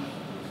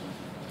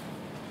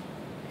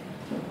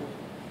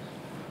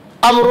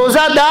 اب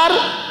روزہ دار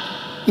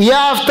یا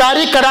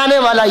افطاری کرانے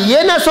والا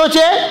یہ نہ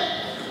سوچے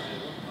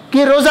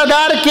کہ روزہ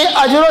دار کے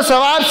اجر و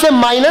ثواب سے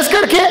مائنس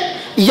کر کے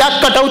یا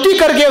کٹوتی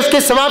کر کے اس کے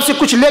ثواب سے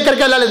کچھ لے کر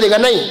کے اللہ لے دے گا.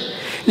 نہیں,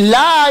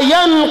 لا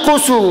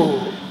ينقص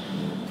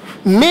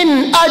من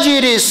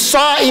اجر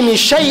الصائم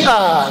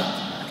شیئا,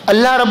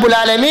 اللہ رب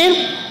العالمین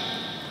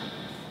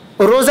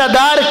روزہ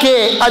دار کے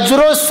اجر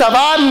و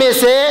ثواب میں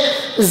سے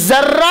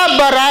ذرہ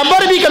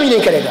برابر بھی کمی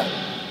نہیں کرے گا.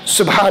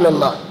 سبحان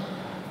اللہ.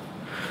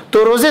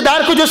 تو روزے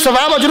دار کو جو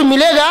ثواب اجر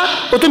ملے گا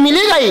وہ تو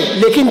ملے گا ہی,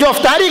 لیکن جو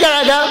افطاری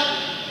کرائے گا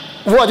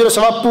وہ اجر و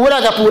ثواب پورا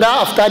کا پورا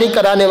افطاری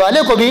کرانے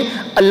والے کو بھی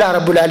اللہ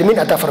رب العالمین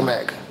عطا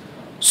فرمائے گا.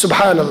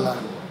 سبحان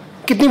اللہ,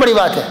 کتنی بڑی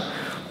بات ہے.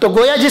 تو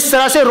گویا جس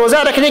طرح سے روزہ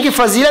رکھنے کی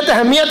فضیلت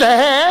اہمیت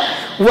ہے,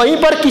 وہیں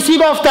پر کسی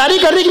کو افطاری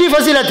کرنے کی بھی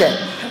فضیلت ہے.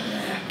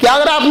 کہ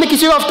اگر آپ نے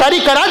کسی کو افطاری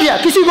کرا دیا,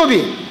 کسی کو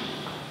بھی,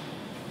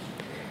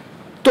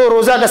 تو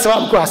روزہ کا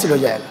ثواب کو حاصل ہو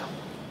جائے گا.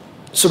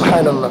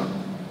 سبحان اللہ.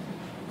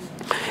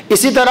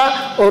 اسی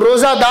طرح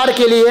روزہ دار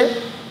کے لیے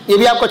یہ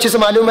بھی آپ کو اچھے سے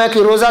معلوم ہے کہ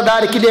روزہ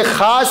دار کے لیے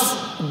خاص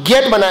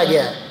گیٹ بنایا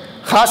گیا ہے,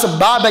 خاص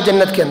باب ہے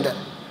جنت کے اندر,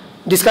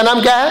 جس کا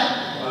نام کیا ہے؟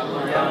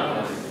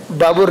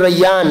 باب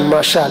الریان.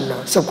 ماشاء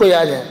اللہ, سب کو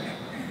یاد ہے.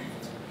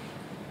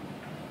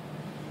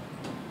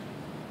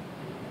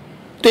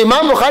 تو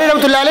امام بخاری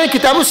رحمۃ اللہ علیہ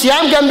کتاب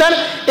الصیام کے اندر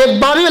ایک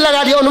باب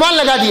لگا دیا, عنوان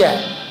لگا دیا ہے,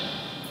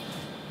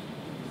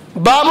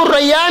 باب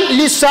الریان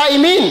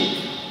للصائمین,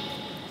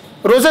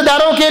 روزے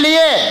داروں کے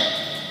لیے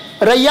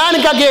ریان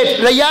کا گیٹ,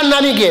 ریان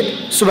نامی گیٹ.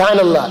 سبحان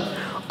اللہ.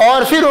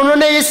 اور پھر انہوں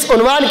نے اس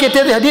عنوان کے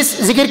تحت حدیث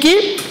ذکر کی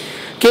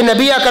کہ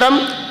نبی اکرم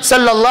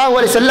صلی اللہ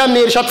علیہ وسلم نے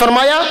ارشاد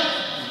فرمایا,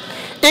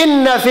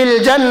 ان فی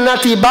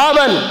الجنت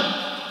بابا,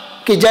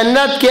 کہ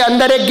جنت کے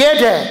اندر ایک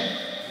گیٹ ہے,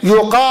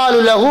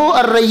 یقال لہ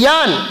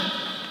الریان,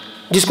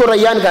 جس کو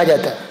ریان کہا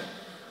جاتا ہے.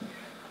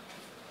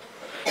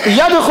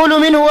 یدخل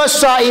منہ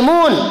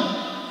الصائمون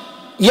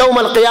یوم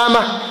القیامہ,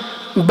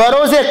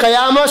 بروز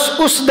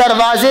قیامت اس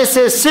دروازے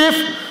سے صرف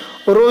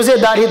روزے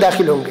دار ہی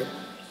داخل ہوں گے.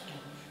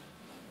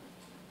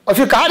 اور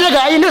پھر کہا جائے گا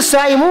این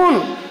الصائمون,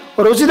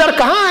 روزے دار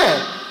کہاں ہیں؟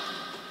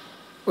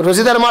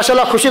 روزے دار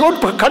ماشاءاللہ خوشی کو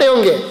اٹھ کھڑے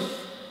ہوں گے.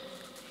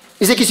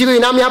 اسے کسی کو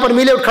انعام یہاں پر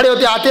ملے, اٹھ کھڑے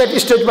ہوتے, آتے ہیں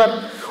اسٹیج پر,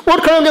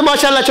 اٹھ کھڑے ہوں گے,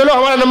 ماشاءاللہ چلو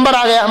ہمارا نمبر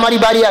آ گیا, ہماری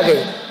باری آ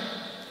گئی,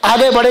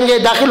 آگے بڑھیں گے,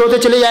 داخل ہوتے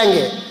چلے جائیں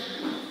گے.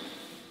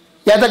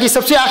 یہاں تک کہ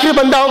سب سے آخری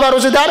بندہ ہوگا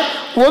روزے دار,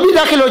 وہ بھی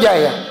داخل ہو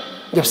جائے گا.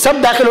 جب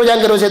سب داخل ہو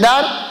جائیں گے روزے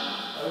دار,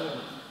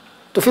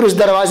 تو پھر اس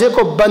دروازے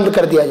کو بند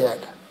کر دیا جائے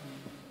گا.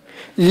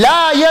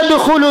 لا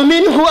يدخل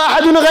منه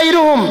احد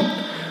غیرهم,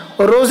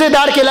 روزے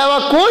دار کے علاوہ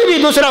کوئی بھی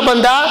دوسرا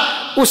بندہ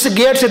اس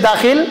گیٹ سے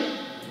داخل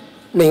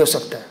نہیں ہو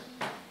سکتا.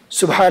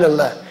 سبحان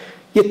اللہ.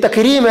 یہ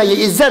تکریم ہے,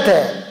 یہ عزت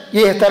ہے,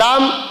 یہ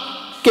احترام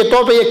کے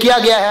طور پہ یہ کیا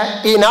گیا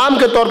ہے, انعام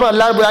کے طور پر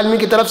اللہ رب العالمین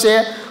کی طرف سے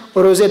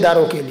روزے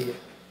داروں کے لیے.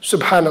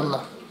 سبحان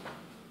اللہ.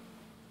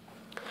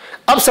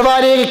 اب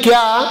سوال ہے کہ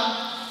کیا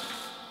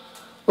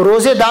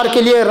روزے دار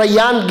کے لیے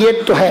ریان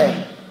گیٹ تو ہے,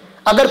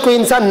 اگر کوئی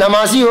انسان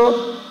نمازی ہو,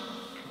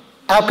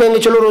 آپ کہیں گے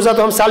چلو روزہ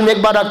تو ہم سال میں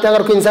ایک بار رکھتے ہیں,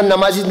 اگر کوئی انسان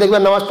نمازی ایک بار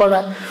نماز پڑھ رہا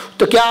ہے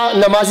تو کیا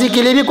نمازی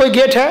کے لیے بھی کوئی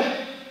گیٹ ہے؟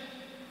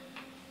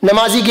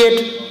 نمازی گیٹ,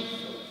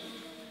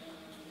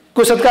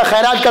 کوئی صدقہ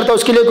خیرات کرتا ہے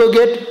اس کے لیے کوئی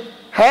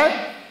گیٹ ہے,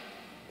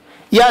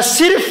 یا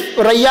صرف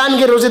ریان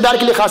کے روزے دار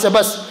کے لیے خاص ہے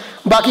بس,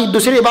 باقی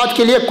دوسری بات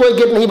کے لیے کوئی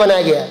گیٹ نہیں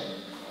بنایا گیا ہے؟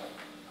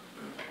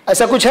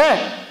 ایسا کچھ ہے؟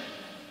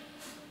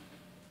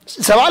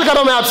 سوال کر رہا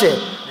ہوں میں آپ سے,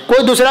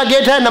 کوئی دوسرا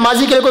گیٹ ہے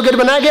نمازی کے لیے, کوئی گیٹ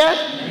بنایا گیا ہے؟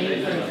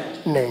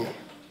 نہیں.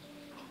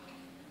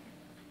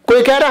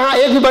 کوئی کہہ رہا ہاں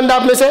ایک بھی بندہ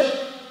آپ میں سے؟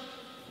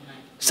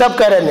 سب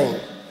کہہ رہے نہیں.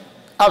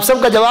 آپ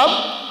سب کا جواب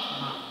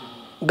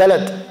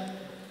غلط.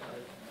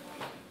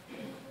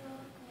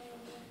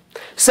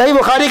 صحیح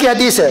بخاری کی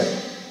حدیث ہے,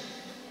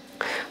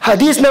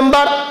 حدیث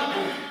نمبر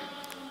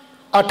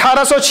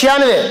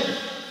 1896,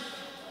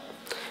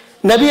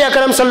 نبی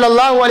اکرم صلی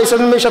اللہ علیہ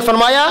وسلم نے ارشاد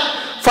فرمایا,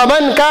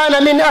 فمن کان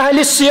من اہل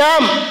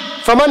الصیام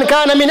فمن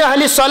کان من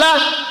اہل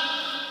الصلاۃ،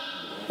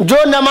 جو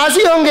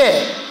نمازی ہوں گے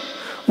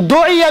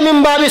دعی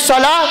من باب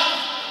الصلاۃ،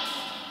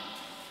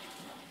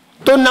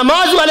 تو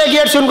نماز والے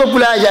گیٹ سے ان کو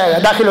بلایا جائے گا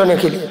داخل ہونے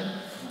کے لیے.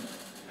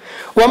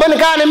 ومن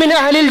کان من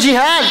اہل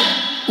الجہاد،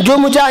 جو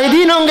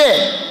مجاہدین ہوں گے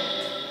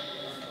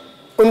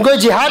ان کو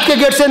جہاد کے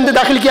گیٹ سے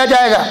داخل کیا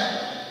جائے گا.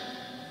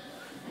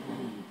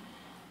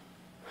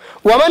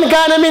 ومن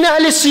کان من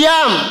اہل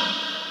الصیام،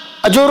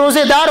 جو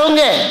روزے دار ہوں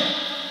گے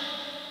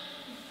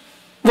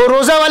وہ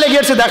روزہ والے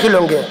گیٹ سے داخل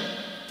ہوں گے.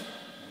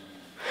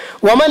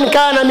 ومن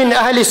کان من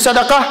اہل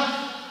الصدقہ،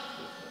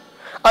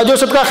 اور جو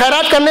صدقہ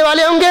خیرات کرنے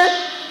والے ہوں گے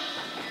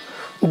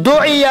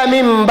دعی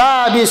من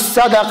باب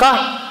الصدقہ،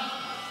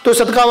 تو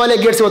صدقہ والے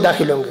گیٹ سے وہ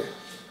داخل ہوں گے.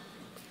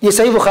 یہ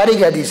صحیح بخاری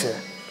کی حدیث ہے.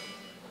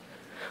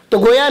 تو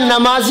گویا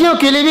نمازیوں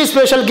کے لیے بھی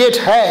اسپیشل گیٹ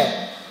ہے،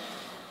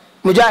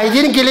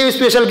 مجاہدین کے لیے بھی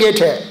اسپیشل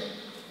گیٹ ہے،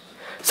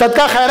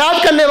 صدقہ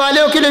خیرات کرنے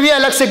والوں کے لیے بھی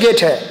الگ سے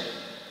گیٹ ہے،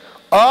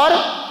 اور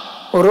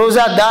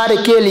روزہ دار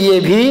کے لیے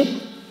بھی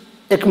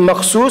ایک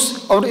مخصوص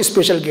اور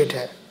اسپیشل گیٹ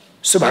ہے.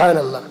 سبحان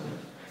اللہ.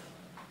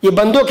 یہ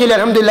بندوں کے لیے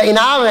الحمدللہ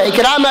انعام ہے،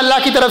 اکرام ہے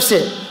اللہ کی طرف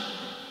سے.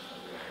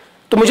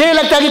 تو مجھے نہیں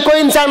لگتا کہ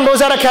کوئی انسان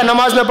روزہ رکھے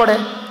نماز نہ پڑھے،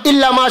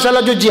 الا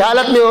ماشاءاللہ جو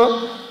جہالت میں ہو.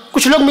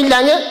 کچھ لوگ مل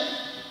جائیں گے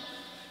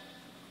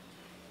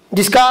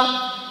جس کا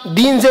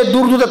دین سے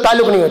دور دور تک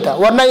تعلق نہیں ہوتا،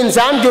 ورنہ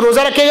انسان جو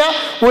روزہ رکھے گا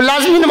وہ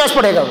لازمی نماز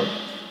پڑھے گا،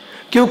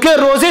 کیونکہ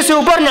روزے سے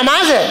اوپر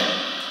نماز ہے.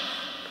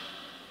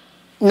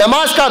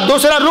 نماز کا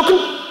دوسرا رکن،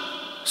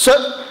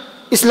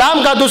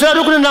 اسلام کا دوسرا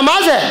رکن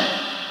نماز ہے.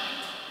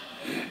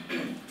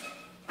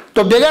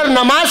 تو بغیر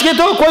نماز کے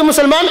تو کوئی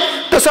مسلمان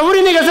تصور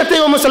ہی نہیں کر سکتے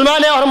وہ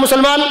مسلمان ہے اور ہم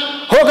مسلمان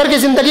ہو کر کے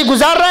زندگی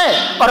گزار رہے ہیں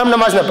اور ہم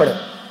نماز نہ پڑھیں.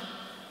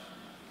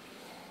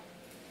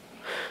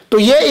 تو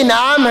یہ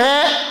انعام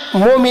ہے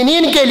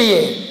مومنین کے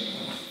لیے،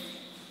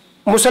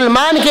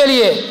 مسلمان کے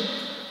لیے،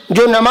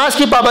 جو نماز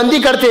کی پابندی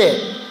کرتے،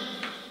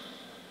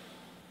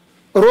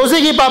 روزے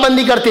کی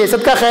پابندی کرتے،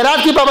 صدقہ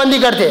خیرات کی پابندی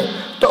کرتے،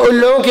 تو ان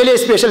لوگوں کے لیے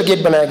اسپیشل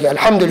گیٹ بنایا گیا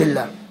الحمدللہ.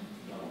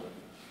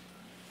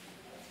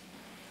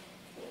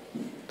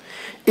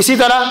 اسی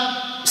طرح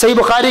صحیح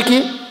بخاری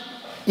کی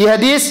یہ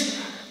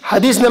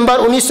حدیث نمبر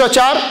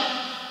 1904،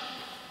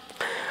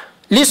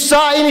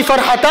 للصائم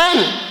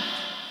فرحتان،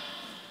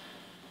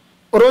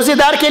 روزے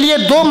دار کے لیے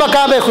دو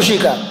مقام ہے خوشی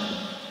کا.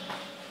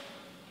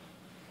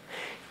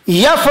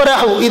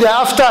 یفرح اذا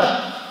افطر،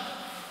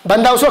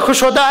 بندہ اس وقت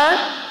خوش ہوتا ہے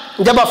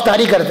جب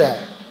افطاری کرتا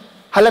ہے.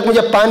 حالانکہ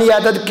مجھے پانی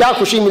آتا ہے تو کیا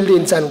خوشی ملتی ہے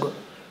انسان کو.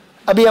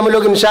 ابھی ہم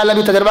لوگ انشاءاللہ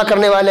بھی تجربہ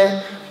کرنے والے ہیں،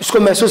 اس کو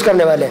محسوس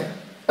کرنے والے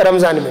ہیں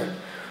رمضان میں.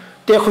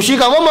 تو خوشی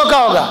کا وہ موقع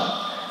ہوگا.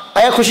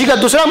 خوشی کا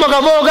دوسرا موقع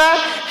وہ ہوگا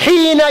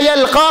حین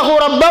یلقاہ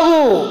ربہ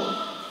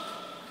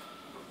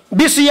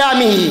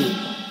بصیامہ،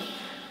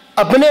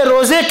 اپنے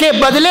روزے کے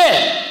بدلے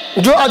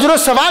جو اجر و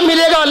ثواب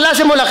ملے گا اللہ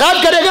سے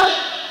ملاقات کرے گا،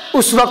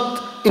 اس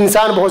وقت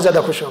انسان بہت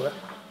زیادہ خوش ہوگا،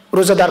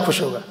 روزہ دار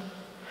خوش ہوگا.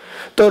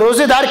 تو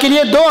روزے دار کے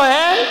لیے دو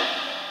ہے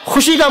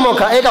خوشی کا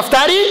موقع، ایک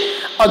افطاری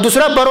اور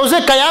دوسرا بروز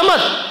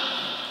قیامت،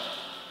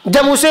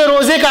 جب اسے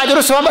روزے کا اجر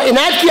و ثواب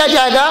عنایت کیا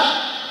جائے گا،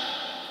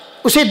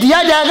 اسے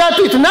دیا جائے گا،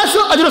 تو اتنا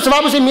اجر و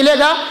ثواب اسے ملے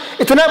گا،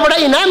 اتنا بڑا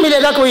انعام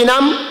ملے گا. کوئی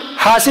انعام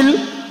حاصل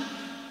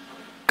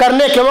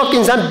کرنے کے وقت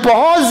انسان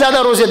بہت زیادہ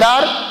روزے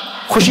دار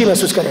خوشی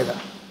محسوس کرے گا.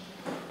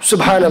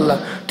 سبحان اللہ.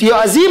 تو یہ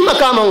عظیم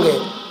مقام ہوں گے،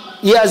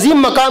 یہ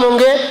عظیم مقام ہوں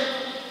گے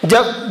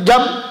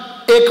جب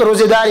ایک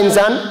روزے دار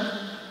انسان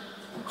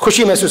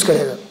خوشی محسوس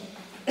کرے گا.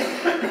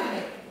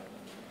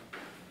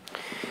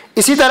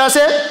 اسی طرح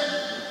سے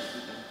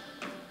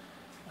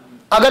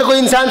اگر کوئی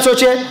انسان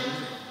سوچے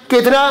کہ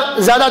اتنا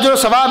زیادہ جو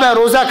ثواب ہے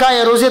روزہ کا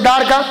یا روزے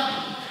دار کا،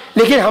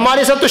 لیکن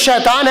ہمارے ساتھ تو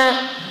شیطان ہے،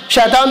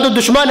 شیطان تو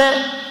دشمن ہے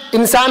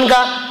انسان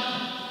کا،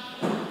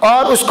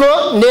 اور اس کو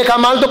نیک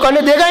اعمال تو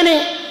کرنے دے گا ہی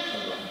نہیں.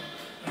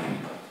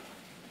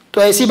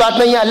 تو ایسی بات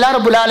نہیں ہے. اللہ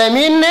رب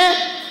العالمین نے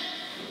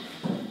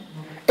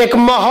ایک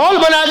ماحول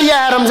بنا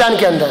دیا ہے رمضان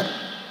کے اندر.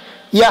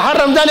 یہ ہر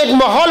رمضان ایک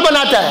ماحول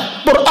بناتا ہے،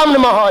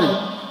 پرامن ماحول،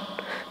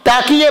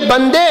 تاکہ یہ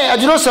بندے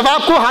اجر و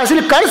ثواب کو حاصل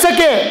کر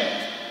سکے.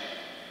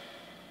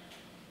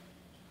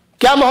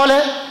 کیا ماحول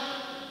ہے؟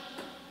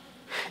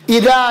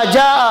 اذا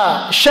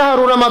جاء شہر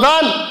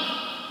رمضان،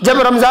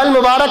 جب رمضان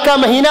مبارک کا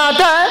مہینہ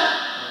آتا ہے.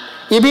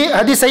 یہ بھی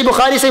حدیث صحیح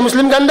بخاری صحیح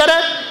مسلم کے اندر ہے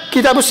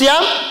کتاب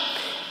الصیام،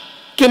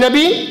 کہ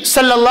نبی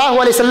صلی اللہ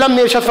علیہ وسلم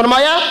نے ارشاد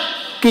فرمایا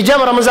کہ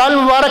جب رمضان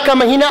مبارک کا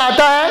مہینہ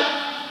آتا ہے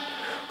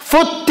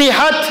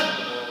فتحت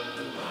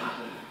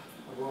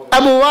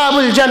ابواب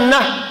الجنہ،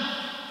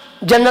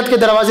 جنت کے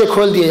دروازے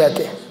کھول دیے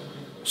جاتے ہیں.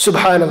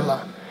 سبحان اللہ.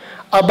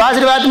 اور بعض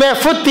روایت میں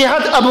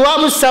فتحت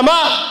ابواب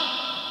السماء،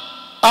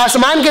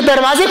 آسمان کے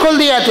دروازے کھول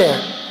دیے جاتے ہیں.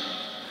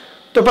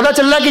 تو پتہ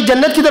چل رہا کہ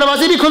جنت کے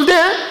دروازے بھی کھلتے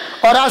ہیں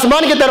اور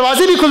آسمان کے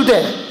دروازے بھی کھلتے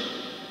ہیں.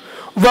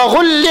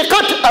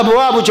 وغلقت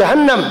ابواب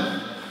جہنم،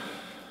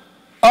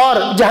 اور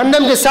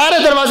جہنم کے سارے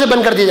دروازے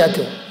بند کر دیے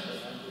جاتے ہیں.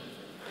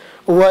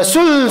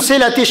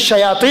 وسلسلت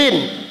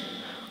الشیاطین،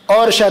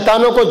 اور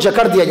شیطانوں کو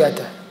جکڑ دیا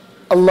جاتا ہے.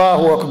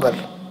 اللہ اکبر.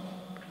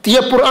 تو یہ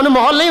پرامن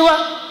ماحول نہیں ہوا؟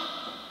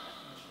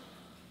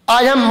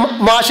 آج ہم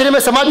معاشرے میں،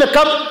 سماج میں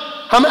کب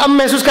ہم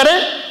محسوس کریں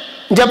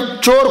جب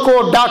چور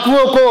کو،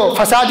 ڈاکوؤں کو،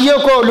 فسادیوں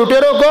کو،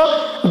 لٹیروں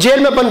کو جیل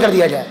میں بند کر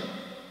دیا جائے،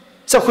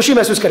 سب خوشی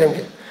محسوس کریں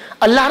گے۔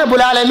 اللہ رب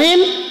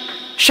العالمین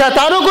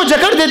شیطانوں کو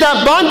جکڑ دیتا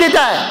ہے، باندھ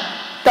دیتا ہے،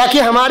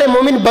 تاکہ ہمارے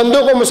مومن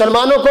بندوں کو،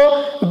 مسلمانوں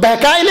کو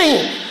بہکائے نہیں۔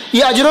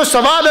 یہ اجر و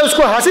ثواب ہے، اس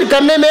کو حاصل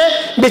کرنے میں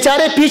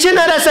بیچارے پیچھے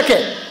نہ رہ سکے،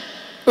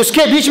 اس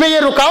کے بیچ میں یہ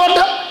رکاوٹ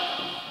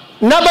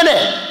نہ بنے۔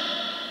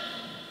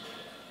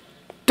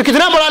 تو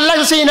کتنا بڑا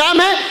اللہ سے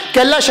انعام ہے کہ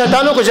اللہ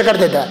شیطانوں کو جکڑ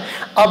دیتا ہے۔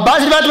 اب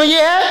بعض بات میں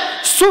یہ ہے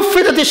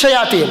صفت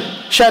الشیاطین،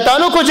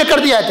 شیطانوں کو جکڑ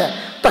دیا جاتا ہے،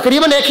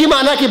 تقریباً ایک ہی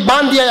معنی کہ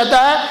باندھ دیا جاتا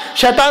ہے،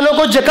 شیطانوں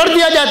کو جکڑ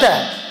دیا جاتا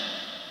ہے۔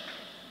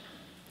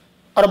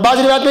 اور بعض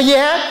روایت میں یہ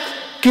ہے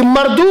کہ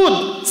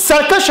مردود،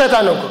 سرکش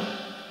شیطانوں کو،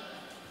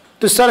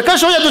 تو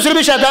سرکش ہو یا دوسرے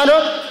بھی شیطان ہو،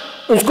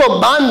 اس کو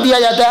باندھ دیا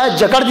جاتا ہے،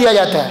 جکڑ دیا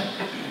جاتا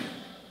ہے،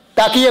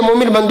 تاکہ یہ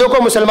مومن بندوں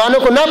کو، مسلمانوں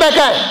کو نہ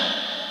بہکائے۔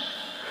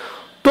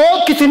 تو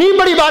کتنی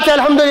بڑی بات ہے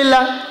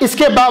الحمدللہ، اس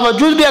کے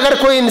باوجود بھی اگر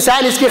کوئی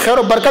انسان اس کی خیر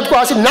و برکت کو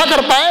حاصل نہ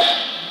کر پائے،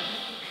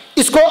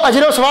 اس کو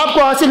اجر و ثواب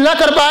کو حاصل نہ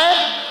کر پائے،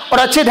 اور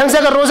اچھے ڈھنگ سے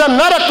اگر روزہ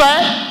نہ رکھ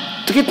پائے،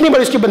 تو کتنی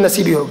بڑی اس کی بد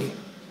نصیبی ہوگی۔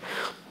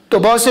 تو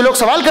بہت سے لوگ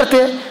سوال کرتے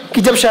ہیں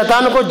کہ جب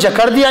شیطان کو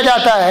جکڑ دیا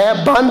جاتا ہے،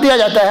 باندھ دیا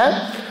جاتا ہے،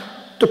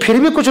 تو پھر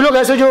بھی کچھ لوگ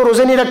ایسے جو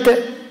روزے نہیں رکھتے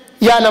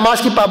یا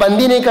نماز کی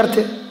پابندی نہیں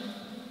کرتے،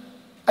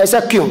 ایسا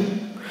کیوں؟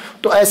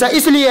 تو ایسا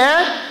اس لیے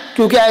ہے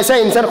کیونکہ ایسا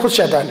انسان خود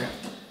شیطان ہے،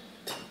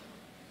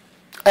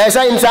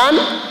 ایسا انسان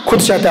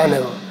خود شیطان ہے۔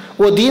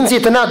 وہ دین سے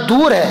اتنا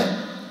دور ہے،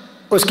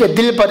 اس کے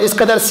دل پر اس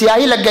قدر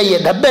سیاہی لگ گئی ہے،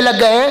 دھبے لگ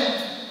گئے ہیں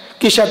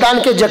کہ شیطان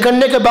کے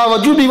جکڑنے کے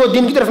باوجود بھی وہ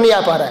دین کی طرف نہیں آ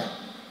پا رہا ہے۔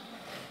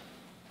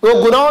 وہ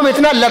گناہوں میں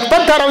اتنا لت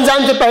پت تھا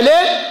رمضان سے پہلے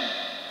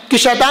کہ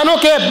شیطانوں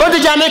کے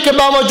بند جانے کے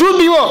باوجود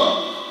بھی وہ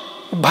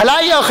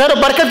بھلائی اور خیر و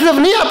برکت کی طرف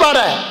نہیں آ پا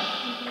رہا ہے۔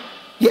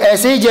 یہ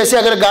ایسے ہی جیسے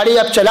اگر گاڑی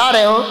آپ چلا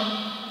رہے ہوں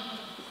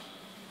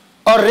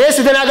اور ریس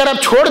دینا اگر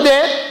آپ چھوڑ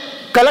دیں،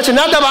 کلچ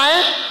نہ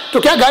دبائیں، تو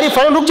کیا گاڑی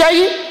فوراً رک جائے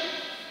گی؟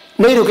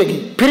 نہیں رکے گی،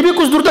 پھر بھی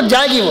کچھ دور تک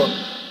جائے گی وہ۔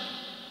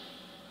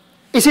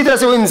 اسی طرح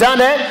سے وہ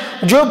انسان ہے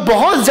جو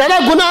بہت زیادہ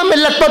گناہ میں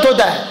لت پت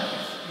ہوتا ہے،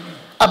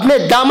 اپنے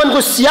دامن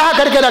کو سیاہ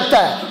کر کے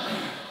رکھتا ہے،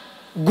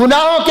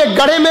 گناہوں کے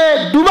گڑھے میں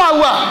ڈوبا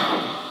ہوا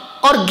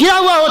اور گرا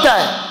ہوا ہوتا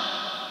ہے،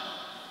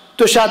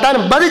 تو شیطان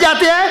بندھ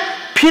جاتے ہیں،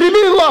 پھر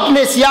بھی وہ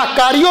اپنے سیاہ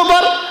کاریوں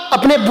پر،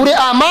 اپنے برے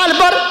اعمال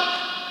پر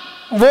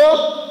وہ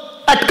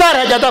اٹکا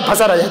رہ جاتا،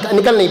 پھنسا رہ جاتا،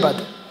 نکل نہیں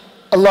پاتا۔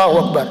 اللہ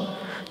اکبر۔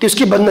 تو اس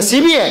کی بد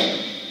نصیبی ہے،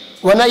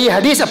 ورنہ یہ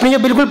حدیث اپنی جو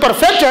بالکل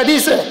پرفیکٹ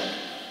حدیث ہے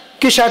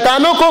کہ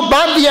شیطانوں کو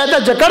باندھ دیا جاتا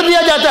ہے، جکڑ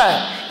دیا جاتا ہے۔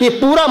 یہ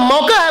پورا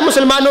موقع ہے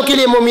مسلمانوں کے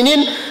لیے،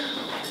 مومنین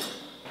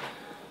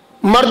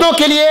مردوں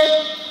کے لیے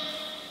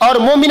اور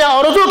مومنہ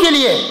عورتوں کے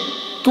لیے،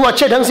 تو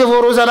اچھے ڈھنگ سے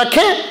وہ روزہ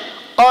رکھیں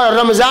اور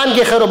رمضان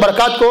کے خیر و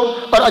برکات کو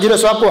اور اجر و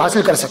ثواب کو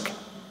حاصل کر سکیں۔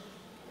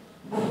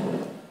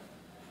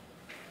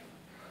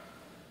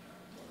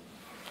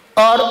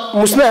 اور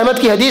مسند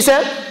احمد کی حدیث ہے،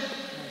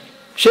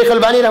 شیخ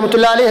البانی رحمۃ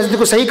اللہ علیہ حدیث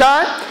کو صحیح کہا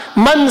ہے،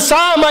 من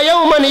صام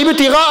یوما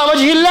ابتغاء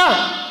وجہ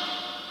اللہ،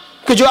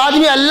 کہ جو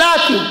آدمی اللہ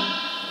کی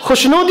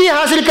خوشنودی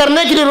حاصل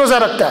کرنے کے لیے روزہ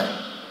رکھتا ہے،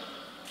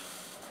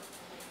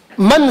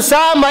 من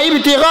صام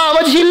ابتغاء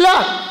وجہ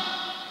اللہ،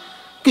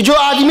 کہ جو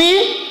آدمی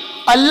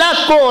اللہ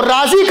کو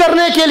راضی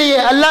کرنے کے لیے،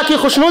 اللہ کی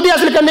خوشنودی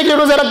حاصل کرنے کے لیے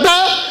روزہ رکھتا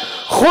ہے،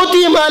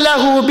 ختم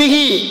لہ بہ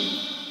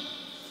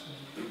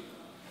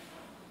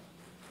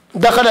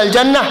دخل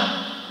الجنہ،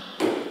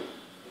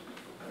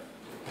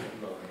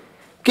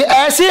 کہ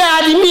ایسے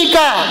آدمی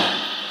کا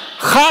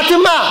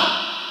خاتمہ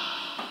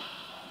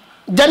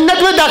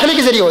جنت میں داخلے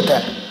کے ذریعے ہوتا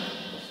ہے۔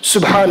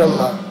 سبحان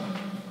اللہ۔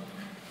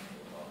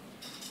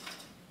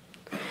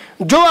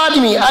 جو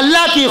آدمی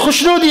اللہ کی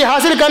خوشنودی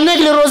حاصل کرنے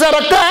کے لیے روزہ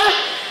رکھتا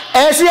ہے،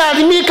 ایسے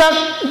آدمی کا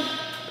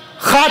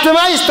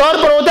خاتمہ اس طور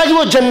پر ہوتا ہے کہ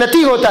وہ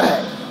جنتی ہوتا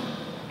ہے،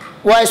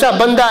 وہ ایسا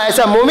بندہ،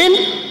 ایسا مومن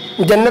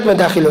جنت میں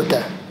داخل ہوتا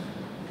ہے۔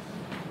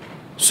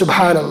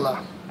 سبحان اللہ،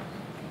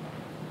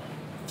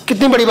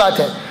 کتنی بڑی بات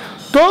ہے۔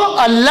 تو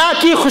اللہ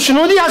کی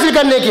خوشنودی حاصل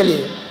کرنے کے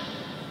لیے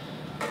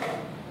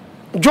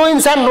جو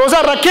انسان روزہ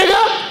رکھے گا،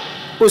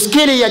 اس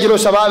کے لیے اجر و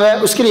ثواب ہے،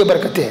 اس کے لیے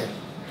برکتیں ہیں۔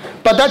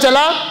 پتہ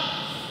چلا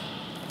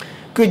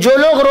کہ جو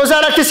لوگ روزہ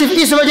رکھتے صرف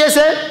اس وجہ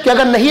سے کہ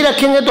اگر نہیں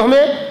رکھیں گے تو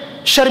ہمیں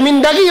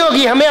شرمندگی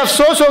ہوگی، ہمیں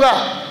افسوس ہوگا،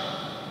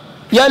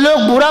 یا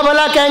لوگ برا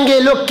بھلا کہیں گے،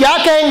 لوگ کیا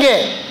کہیں گے،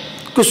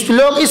 کچھ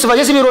لوگ اس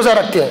وجہ سے بھی روزہ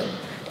رکھتے ہیں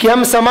کہ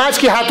ہم سماج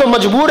کے ہاتھوں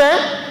مجبور ہیں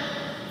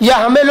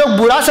یا ہمیں لوگ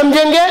برا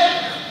سمجھیں گے،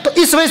 تو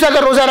اس وجہ سے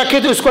اگر روزہ رکھے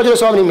تو اس کو اجر و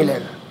ثواب نہیں ملے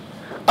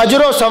گا۔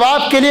 اجر و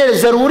ثواب کے لیے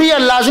ضروری اور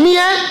لازمی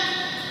ہے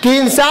کہ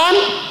انسان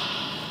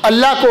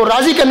اللہ کو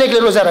راضی کرنے کے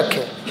لیے روزہ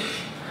رکھے،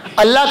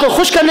 اللہ کو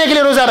خوش کرنے کے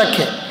لیے روزہ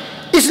رکھے۔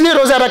 اس لیے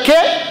روزہ رکھے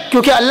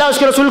کیونکہ اللہ اس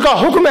کے رسول کا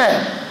حکم ہے،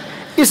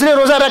 اس لیے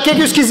روزہ رکھے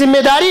کہ اس کی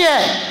ذمہ داری ہے،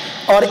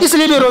 اور اس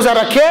لیے بھی روزہ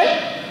رکھے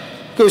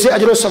کہ اسے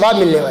اجر و ثواب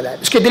ملنے والا ہے،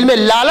 اس کے دل میں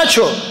لالچ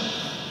ہو۔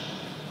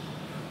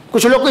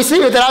 کچھ لوگ کو اس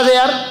لیے اعتراض ہے،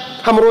 یار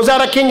ہم روزہ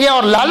رکھیں گے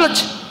اور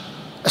لالچ،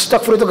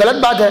 استغفر، تو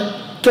غلط بات ہے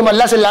کہ ہم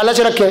اللہ سے لالچ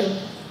رکھیں،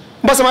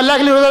 بس ہم اللہ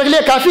کے لیے روزہ رکھ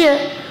لیا کافی ہے،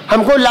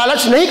 ہم کو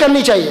لالچ نہیں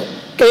کرنی چاہیے۔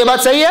 کہ یہ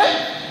بات صحیح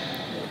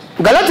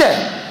ہے؟ غلط ہے،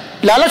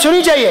 لالچ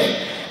ہونی چاہیے۔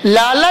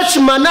 لالچ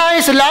منع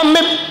اسلام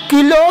میں کہ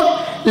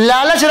لوگ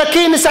لالچ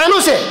رکھے انسانوں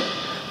سے،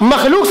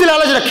 مخلوق سے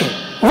لالچ رکھے،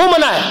 وہ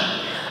منع ہے.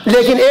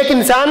 لیکن ایک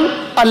انسان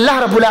اللہ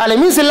رب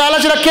العالمین سے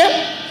لالچ رکھے،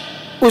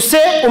 اس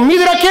سے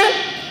امید رکھے،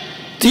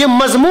 تو یہ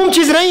مذموم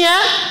چیز نہیں ہے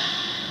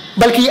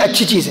بلکہ یہ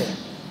اچھی چیز ہے.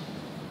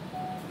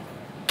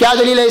 کیا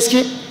دلیل ہے اس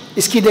کی؟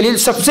 اس کی دلیل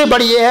سب سے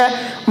بڑی یہ ہے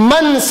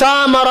من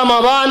صام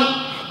رمضان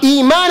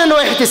ایمانا و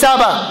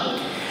احتسابا،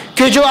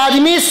 کہ جو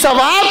آدمی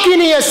ثواب کی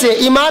نیت سے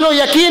ایمان و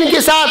یقین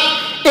کے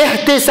ساتھ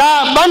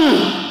احتساباً،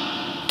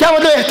 کیا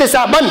مطلب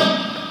احتساباً؟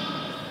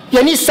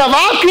 یعنی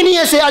ثواب کی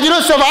نیت سے، اجر و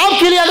ثواب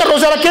کے لیے اگر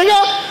روزہ رکھے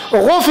گا،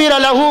 غفر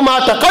لہ ما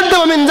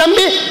تقدم من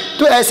ذنبہ،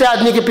 تو ایسے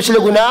آدمی کے پچھلے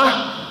گناہ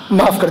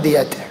معاف کر دیے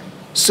جاتے ہیں.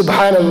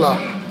 سبحان اللہ.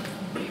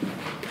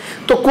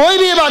 تو کوئی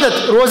بھی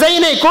عبادت، روزہ ہی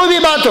نہیں، کوئی بھی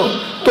بات ہو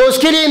تو اس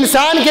کے لیے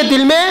انسان کے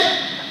دل میں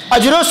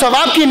اجر و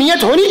ثواب کی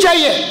نیت ہونی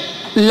چاہیے،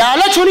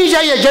 لالچ ہونی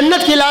چاہیے،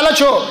 جنت کی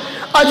لالچ ہو،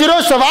 اجر و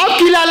ثواب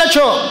کی لالچ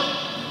ہو،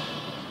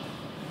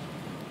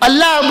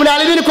 اللہ رب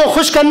العالمین کو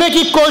خوش کرنے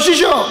کی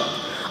کوشش ہو،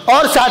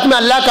 اور ساتھ میں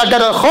اللہ کا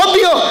ڈر اور خوف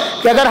بھی ہو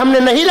کہ اگر ہم نے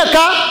نہیں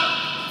رکھا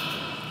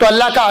تو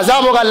اللہ کا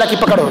عذاب ہوگا، اللہ کی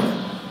پکڑ ہوگی.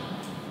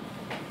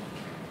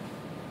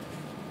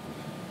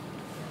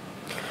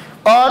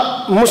 اور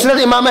مسند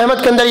امام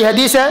احمد کے اندر یہ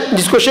حدیث ہے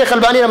جس کو شیخ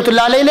البانی رحمۃ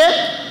اللہ علیہ نے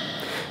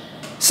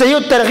صحیح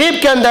الترغیب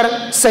کے اندر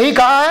صحیح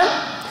کہا ہے،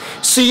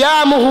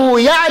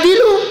 صیامہ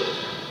یعدل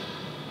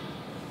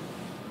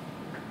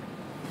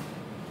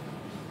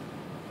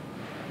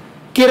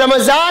کہ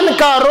رمضان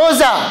کا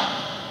روزہ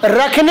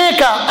رکھنے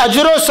کا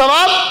اجر و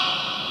ثواب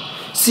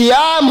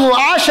صیام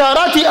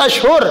 10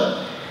 اشہر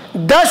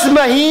 10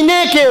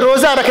 مہینے کے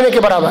روزہ رکھنے کے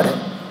برابر ہے.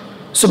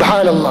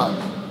 سبحان اللہ.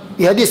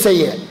 یہ حدیث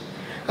صحیح ہے.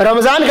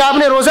 رمضان کا آپ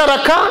نے روزہ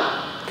رکھا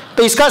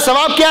تو اس کا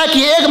ثواب کیا ہے کہ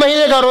 1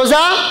 مہینے کا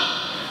روزہ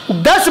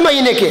 10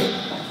 مہینے کے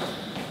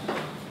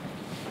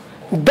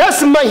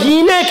 10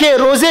 مہینے کے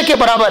روزے کے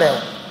برابر ہے.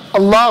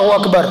 اللہ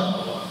اکبر.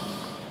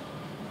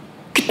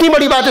 کتنی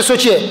بڑی بات ہے.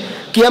 سوچئے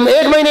کہ ہم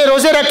 1 مہینے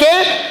روزے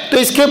رکھیں تو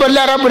اس کے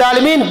بدلے رب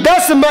العالمین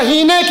 10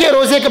 مہینے کے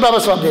روزے کے برابر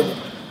ثواب دے دیں.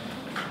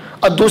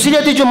 اور دوسری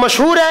حدیث جو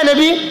مشہور ہے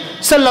نبی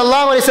صلی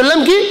اللہ علیہ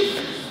وسلم کی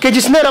کہ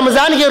جس نے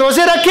رمضان کے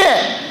روزے رکھے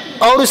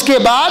اور اس کے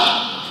بعد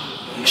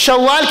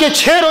شوال کے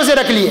 6 روزے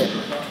رکھ لیے،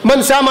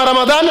 من صام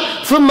رمضان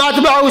ثم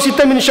اتبعه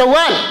 6 من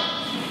شوال،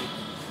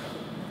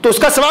 تو اس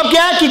کا ثواب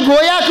کیا ہے کہ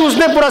گویا کہ اس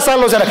نے پورا سال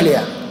روزہ رکھ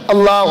لیا.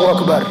 اللہ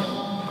اکبر.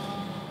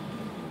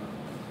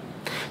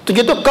 تو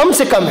یہ تو کم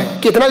سے کم ہے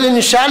کہ اتنا تو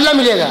انشاءاللہ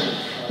ملے گا،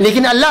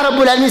 لیکن اللہ رب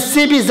العالمین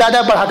سے بھی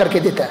زیادہ بڑھا کر کے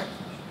دیتا ہے.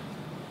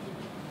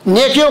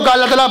 نیکیوں کا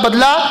اللہ تعالیٰ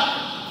بدلہ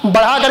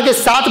بڑھا کر کے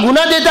 7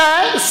 گنا دیتا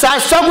ہے،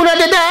 700 گنا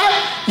دیتا ہے،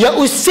 یا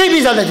اس سے بھی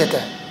زیادہ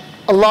دیتا ہے.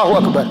 اللہ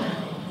اکبر.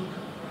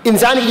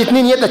 انسان کی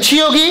جتنی نیت اچھی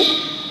ہوگی،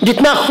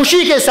 جتنا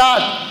خوشی کے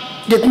ساتھ،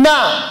 جتنا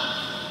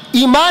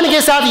ایمان کے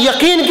ساتھ،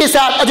 یقین کے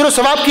ساتھ، اجر و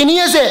ثواب کی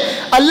نیت سے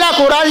اللہ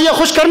کو راضی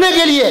خوش کرنے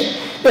کے لیے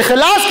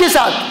اخلاص کے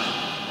ساتھ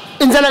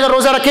انسان اگر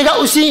روزہ رکھے گا،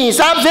 اسی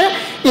حساب سے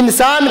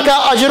انسان کا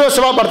اجر و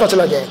ثواب بڑھتا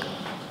چلا جائے گا.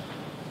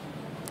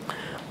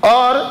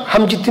 اور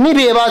ہم جتنی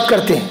بھی عبادت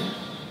کرتے ہیں،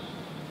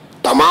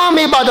 تمام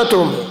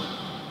عبادتوں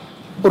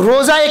میں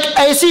روزہ ایک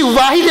ایسی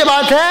واحد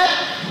عبادت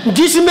ہے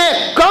جس میں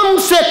کم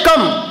سے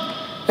کم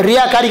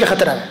ریاکاری کا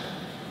خطرہ ہے.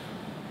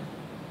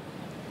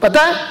 پتہ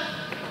ہے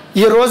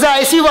یہ روزہ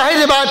ایسی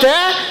واحد عبادت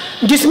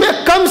ہے جس میں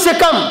کم سے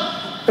کم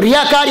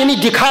ریاکار یعنی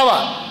دکھاوا،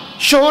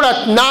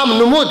 شہرت، نام،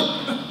 نمود.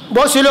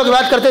 بہت سے لوگ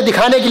عبادت کرتے ہیں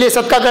دکھانے کے لیے،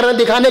 صدقہ کر رہے ہیں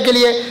دکھانے کے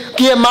لیے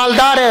کہ یہ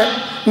مالدار ہے،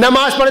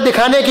 نماز پڑھے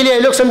دکھانے کے لیے،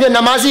 لوگ سمجھے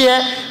نمازی ہے،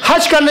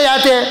 حج کرنے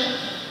جاتے ہیں.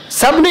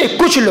 سب نے،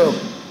 کچھ لوگ،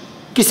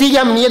 کسی کی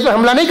ہم نیت پر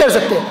حملہ نہیں کر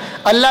سکتے،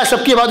 اللہ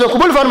سب کی عبادتوں کو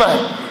قبول فرمائے،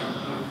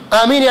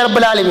 آمین یا رب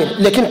العالمین.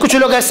 لیکن کچھ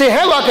لوگ ایسے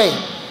ہیں واقعی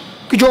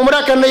کہ جو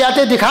عمرہ کرنے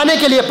جاتے ہیں دکھانے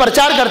کے لیے،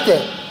 پرچار کرتے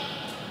ہیں.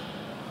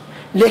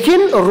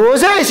 لیکن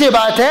روزہ ایسی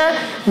بات ہے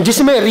جس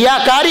میں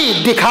ریاکاری،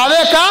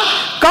 دکھاوے کا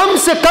کم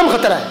سے کم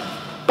خطرہ ہے.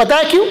 پتہ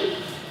ہے کیوں؟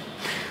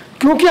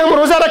 کیونکہ ہم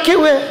روزہ رکھے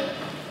ہوئے ہیں.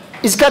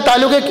 اس کا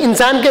تعلق ہے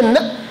انسان کے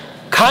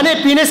کھانے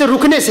پینے سے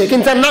رکنے سے، کہ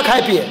انسان نہ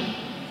کھائے پیے.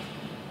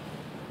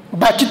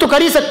 بات چیت تو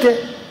کر ہی سکتے،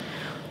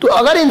 تو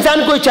اگر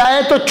انسان کوئی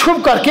چاہے تو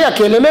چھپ کر کے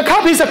اکیلے میں کھا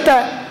پی سکتا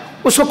ہے،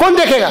 اس کو کون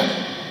دیکھے گا؟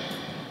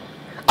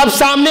 اب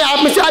سامنے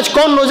آپ میں سے آج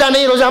کون روزہ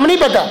نہیں روزہ ہم نہیں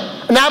پتا،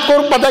 نہ آپ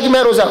کو پتا کہ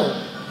میں روزہ ہوں.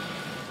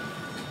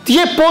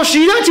 یہ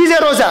پوشیدہ چیز ہے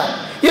روزہ،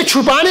 یہ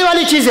چھپانے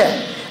والی چیز ہے.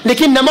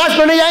 لیکن نماز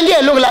پڑھنے جائیں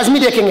گے لوگ لازمی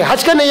دیکھیں گے،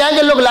 حج کرنے جائیں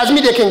گے لوگ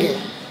لازمی دیکھیں گے،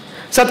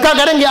 صدقہ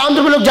کریں گے عام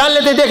طور پہ لوگ جان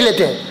لیتے ہیں، دیکھ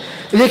لیتے ہیں.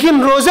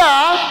 لیکن روزہ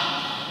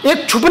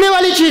ایک چھپنے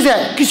والی چیز ہے،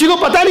 کسی کو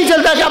پتہ نہیں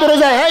چلتا کہ اب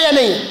روزہ ہے یا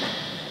نہیں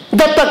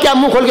جب تک کہ آپ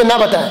منہ کھول کے نہ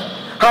بتائیں.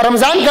 ہاں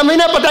رمضان کا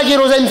مہینہ پتہ کہ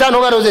روزہ انسان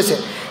ہوگا روزے سے،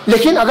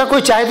 لیکن اگر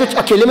کوئی چاہے تو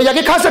اکیلے میں جا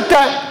کے کھا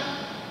سکتا ہے،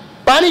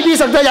 پانی پی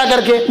سکتا ہے، جا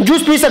کر کے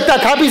جوس پی سکتا ہے،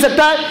 کھا پی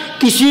سکتا ہے،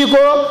 کسی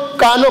کو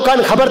کانوں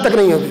کان خبر تک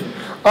نہیں ہوگی،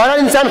 اور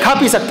انسان کھا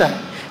پی سکتا ہے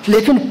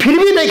لیکن پھر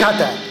بھی نہیں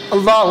کھاتا ہے.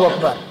 اللہ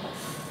اکبر.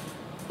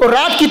 اور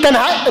رات کی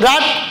تنہائی،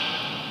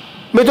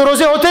 رات میں تو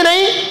روزے ہوتے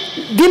نہیں،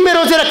 دن میں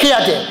روزے رکھے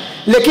جاتے ہیں.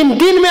 لیکن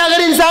دن میں اگر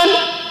انسان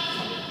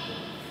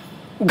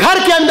گھر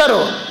کے اندر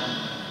ہو،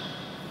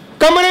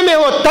 کمرے میں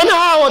ہو،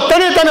 تنہا ہو،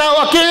 تنہا ہو،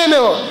 اکیلے میں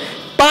ہو،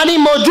 پانی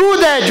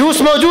موجود ہے،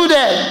 جوس موجود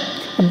ہے،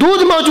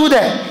 دودھ موجود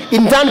ہے,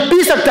 انسان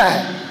پی سکتا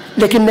ہے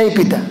لیکن نہیں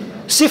پیتا,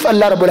 صرف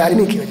اللہ رب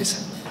العالمین کی وجہ سے.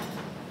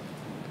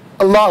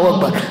 اللہ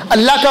اکبر.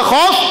 اللہ کا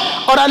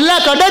خوف اور اللہ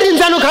کا ڈر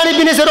انسان کو کھانے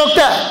پینے سے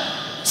روکتا ہے.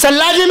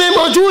 سلاجے میں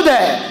موجود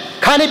ہے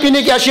کھانے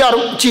پینے کی اشیاء اور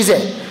چیزیں,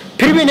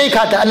 پھر بھی نہیں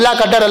کھاتا. اللہ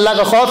کا ڈر, اللہ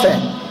کا خوف ہے.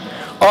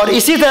 اور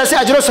اسی طرح سے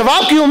اجر و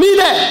ثواب کی امید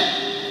ہے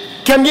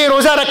کہ ہم یہ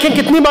روزہ رکھیں,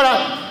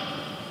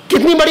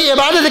 کتنی بڑی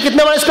عبادت ہے,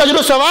 کتنا بڑا اس کا اجر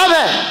و ثواب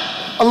ہے.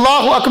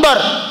 اللہ اکبر.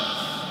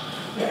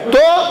 تو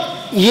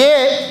یہ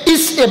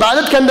اس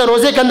عبادت کے اندر,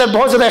 روزے کے اندر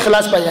بہت زیادہ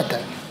اخلاص پایا جاتا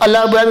ہے. اللہ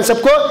رب العالمین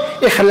سب کو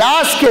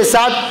اخلاص کے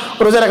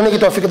ساتھ روزہ رکھنے کی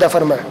توفیق عطا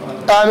فرمائے.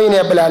 آمین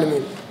یا رب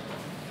العالمین.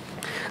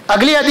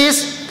 اگلی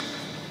حدیث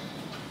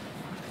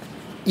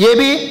یہ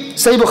بھی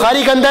صحیح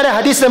بخاری کے اندر ہے,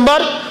 حدیث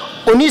نمبر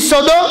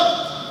 1902.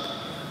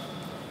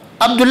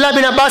 عبداللہ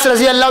بن عباس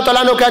رضی اللہ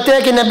تعالیٰ عنہ کہتے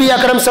ہیں کہ نبی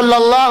اکرم صلی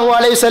اللہ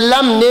علیہ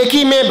وسلم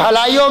نیکی میں,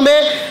 بھلائیوں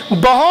میں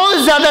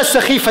بہت زیادہ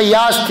سخی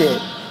فیاض تھے,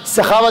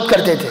 سخاوت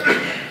کرتے تھے.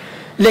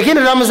 لیکن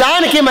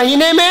رمضان کے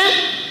مہینے میں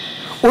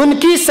ان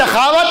کی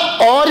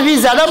سخاوت اور بھی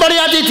زیادہ بڑھ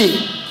جاتی تھی.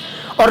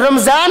 اور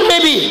رمضان میں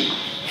بھی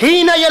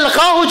حین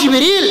یلقاہ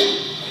جبریل,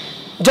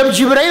 جب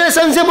جبرائیل علیہ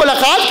السلام سے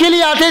ملاقات کے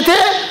لیے آتے تھے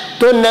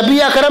تو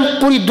نبی اکرم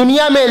پوری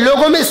دنیا میں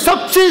لوگوں میں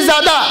سب سے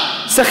زیادہ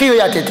سخی ہو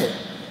جاتے تھے.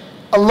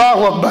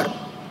 اللہ اکبر.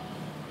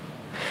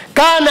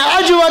 کان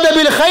اجود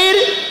بالخیر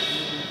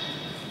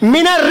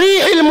من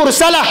الریح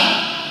المرسلہ.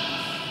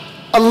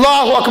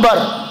 اللہ اکبر.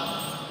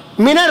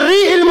 من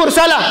الریح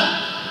المرسلہ,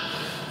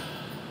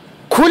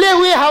 کھلے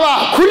ہوئے ہوا,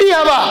 کھلی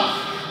ہوا,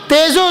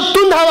 تیز و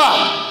تند ہوا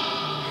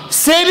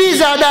سے بھی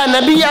زیادہ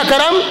نبی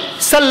اکرم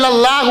صلی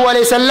اللہ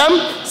علیہ وسلم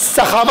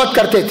سخاوت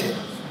کرتے تھے.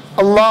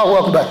 اللہ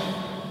اکبر.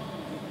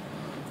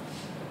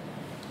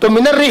 تو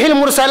من الریح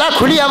المرسلہ,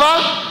 کھلی ہوا,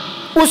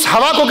 اس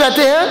ہوا کو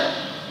کہتے ہیں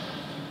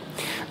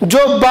جو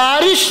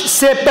بارش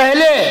سے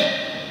پہلے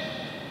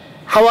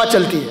ہوا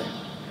چلتی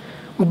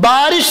ہے.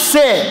 بارش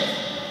سے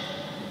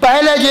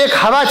پہلے جو ایک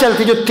ہوا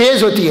چلتی ہے جو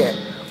تیز ہوتی ہے,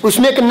 اس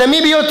میں ایک نمی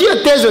بھی ہوتی ہے,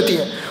 تیز ہوتی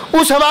ہے,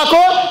 اس ہوا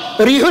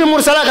کو ریح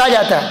المرسلہ کہا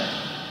جاتا ہے.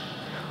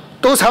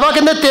 تو اس ہوا کے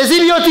اندر تیزی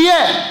بھی ہوتی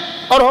ہے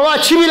اور ہوا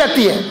اچھی بھی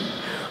لگتی ہے.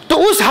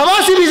 تو اس ہوا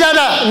سے بھی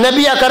زیادہ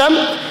نبی اکرم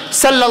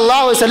صلی اللہ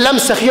علیہ وسلم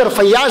سخی اور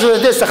فیاض ہوتے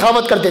تھے,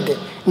 سخاوت کرتے تھے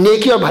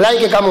نیکی اور بھلائی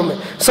کے کاموں میں,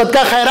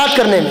 صدقہ خیرات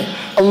کرنے میں.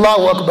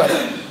 اللہ اکبر.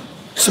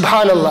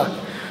 سبحان اللہ.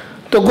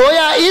 تو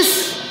گویا اس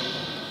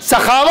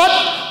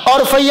سخاوت اور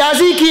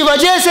فیاضی کی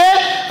وجہ سے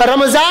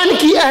رمضان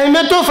کی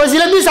اہمیت و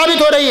فضیلت بھی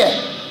ثابت ہو رہی ہے.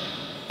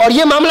 اور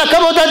یہ معاملہ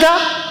کب ہوتا تھا؟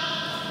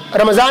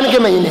 رمضان کے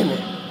مہینے میں.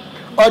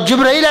 اور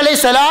جبرائیل علیہ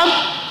السلام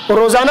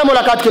روزانہ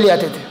ملاقات کے لیے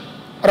آتے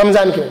تھے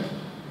رمضان کے,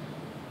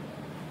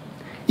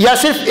 یا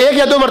صرف 1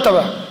 یا 2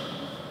 مرتبہ.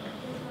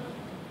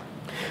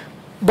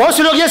 بہت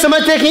سے لوگ یہ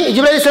سمجھتے ہیں کہ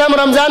جبرائیل علیہ السلام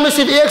رمضان میں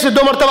صرف 1 سے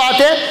 2 مرتبہ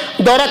آتے ہیں,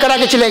 دورہ کرا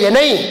کے چلے گئے.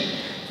 نہیں,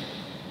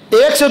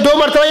 1 سے 2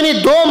 مرتبہ یعنی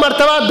 2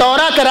 مرتبہ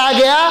دورہ کرا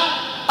گیا.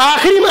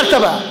 آخری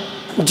مرتبہ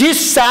جس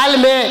سال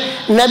میں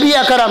نبی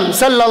اکرم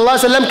صلی اللہ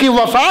علیہ وسلم کی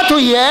وفات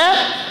ہوئی ہے,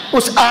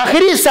 اس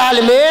آخری سال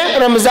میں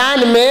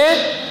رمضان میں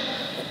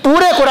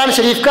پورے قرآن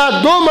شریف کا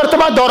 2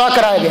 مرتبہ دورہ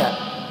کرایا گیا.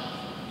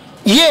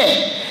 یہ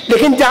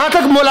لیکن جہاں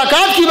تک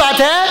ملاقات کی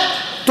بات ہے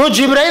تو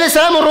جبرائیل علیہ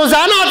السلام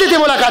روزانہ آتے تھے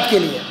ملاقات کے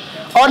لیے,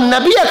 اور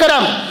نبی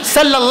اکرم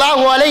صلی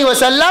اللہ علیہ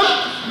وسلم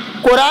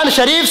قرآن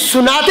شریف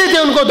سناتے تھے,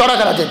 ان کو دورہ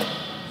کراتے تھے.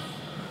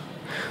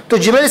 تو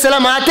جبرائیل علیہ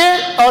السلام آتے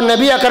اور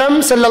نبی اکرم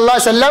صلی اللہ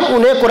علیہ وسلم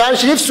انہیں قرآن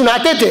شریف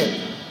سناتے تھے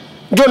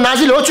جو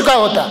نازل ہو چکا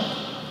ہوتا,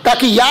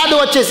 تاکہ یاد ہو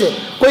اچھے سے,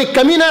 کوئی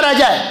کمی نہ رہ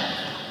جائے,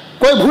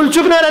 کوئی بھول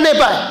چک نہ رہنے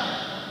پائے.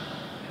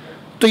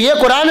 تو یہ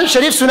قرآن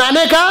شریف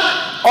سنانے کا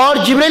اور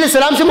جبرائیل علیہ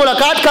السلام سے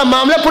ملاقات کا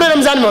معاملہ پورے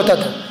رمضان میں ہوتا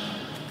تھا.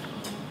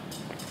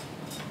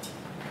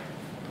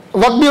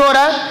 وقت بھی ہو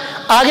رہا ہے,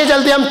 آگے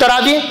چلتے ہم.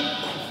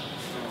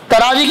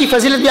 تراویح کی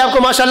فضیلت بھی آپ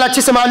کو ماشاءاللہ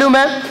اچھے سے معلوم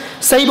ہے.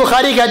 صحیح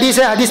بخاری کی حدیث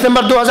ہے, حدیث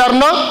نمبر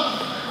 2009.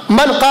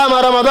 من قام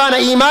رمضان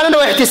ایمانا و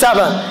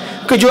احتسابا,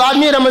 کہ جو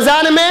آدمی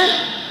رمضان میں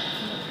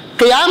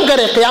قیام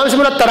کرے, قیام سے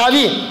مراد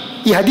تراویح,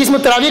 یہ حدیث میں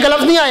تراویح کا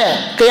لفظ نہیں آیا ہے,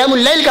 قیام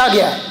اللیل کہا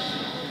گیا ہے,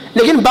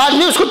 لیکن بعد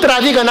میں اس کو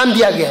تراویح کا نام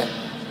دیا گیا ہے.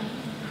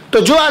 تو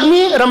جو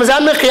آدمی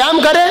رمضان میں قیام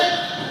کرے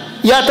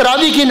یا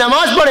تراویح کی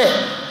نماز پڑھے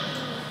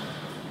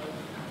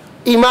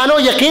ایمان و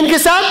یقین کے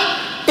ساتھ,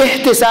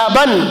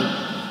 احتساباً,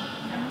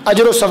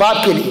 اجر و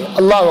ثواب کے لیے.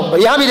 اللہ اکبر.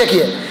 یہاں بھی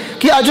دیکھیے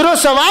کہ اجر و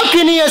ثواب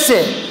کی نیت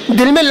سے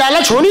دل میں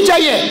لالچ ہونی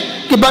چاہیے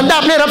کہ بندہ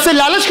اپنے رب سے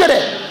لالچ کرے.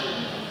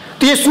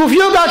 تو یہ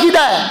صوفیوں کا عقیدہ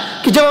ہے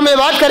کہ جب ہم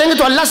عبادت کریں گے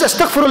تو اللہ سے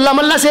استغفر اللہ, ہم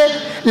اللہ سے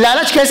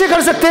لالچ کیسے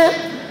کر سکتے ہیں,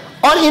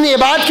 اور ان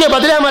عبادت کے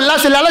بدلے ہم اللہ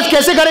سے لالچ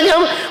کیسے کریں گے,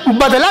 ہم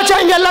بدلہ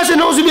چاہیں گے اللہ سے,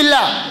 نعوذ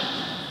باللہ.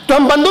 تو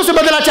ہم بندوں سے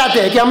بدلہ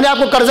چاہتے ہیں کہ ہم نے آپ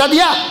کو قرضہ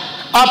دیا,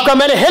 آپ کا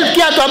میں نے ہیلپ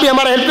کیا, تو ابھی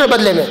ہمارا ہیلپ کے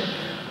بدلے میں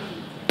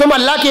تم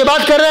اللہ کی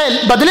عبادت کر رہے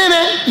ہیں بدلے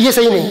میں, یہ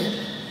صحیح نہیں ہے.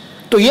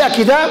 تو یہ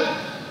عقیدہ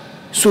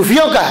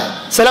صوفیوں کا ہے,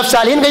 سلف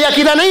صالحین کا یہ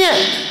عقیدہ نہیں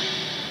ہے.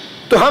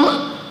 تو ہم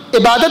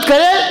عبادت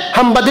کریں,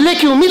 ہم بدلے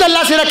کی امید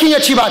اللہ سے رکھیں, یہ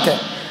اچھی بات ہے.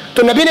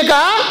 تو نبی نے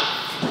کہا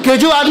کہ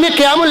جو آدمی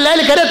قیام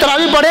اللیل کرے,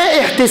 تراویح پڑھے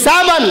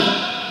احتساباً,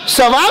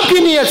 ثواب کی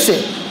نیت سے,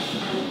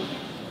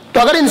 تو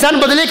اگر انسان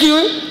بدلے کی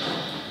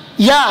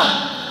یا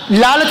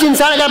لالچ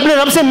انسان اگر اپنے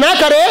رب سے نہ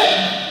کرے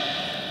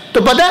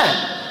تو پتہ ہے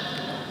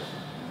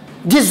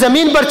جس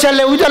زمین پر چل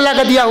رہے وہی تو اللہ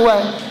کا دیا ہوا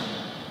ہے.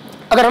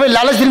 اگر ہمیں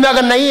لالچ دل میں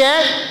اگر نہیں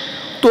ہے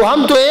تو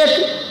ہم تو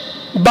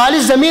ایک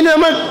بالش زمین میں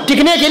ہمیں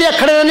ٹکنے کے لیے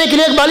کھڑے رہنے کے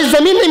لیے ایک بالش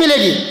زمین نہیں ملے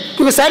گی,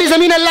 کیونکہ ساری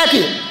زمین اللہ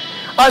کی.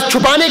 اور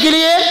چھپانے کے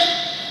لیے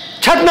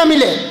چھت نہ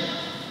ملے.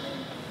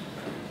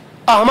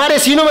 اور ہمارے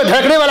سینوں میں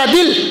دھڑکنے والا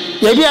دل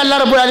یہ بھی اللہ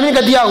رب العالمین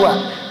کا دیا ہوا.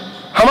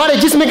 ہمارے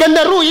جسم کے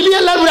اندر روح یہ بھی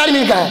اللہ رب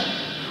العالمین کا ہے.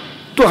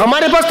 تو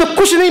ہمارے پاس تو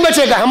کچھ نہیں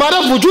بچے گا, ہمارا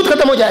وجود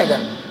ختم ہو جائے گا.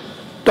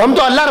 تو ہم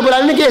تو اللہ رب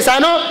العالمین کے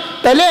احسانوں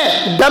پہلے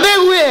دبے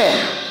ہوئے ہیں.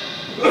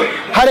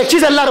 ہر ایک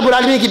چیز اللہ رب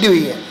العالمین کی دی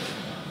ہوئی ہے.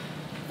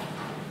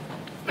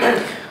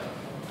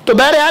 تو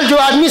بہرحال جو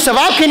آدمی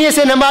ثواب کے نیت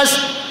سے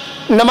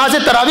نماز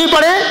تراویح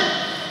پڑھے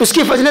اس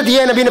کی فضیلت یہ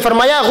ہے, نبی نے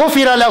فرمایا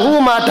غفر لہ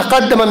ما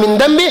تقدم من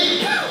ذنبہ,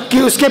 کہ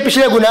اس کے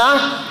پچھلے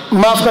گناہ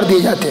معاف کر دیے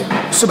جاتے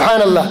ہیں.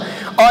 سبحان اللہ.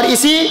 اور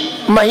اسی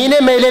مہینے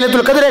میں لیلۃ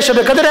القدر ہے, شب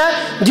قدر ہے,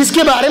 جس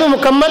کے بارے میں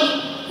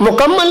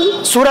مکمل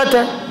صورت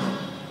ہے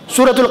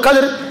سورۃ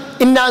القدر.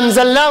 انا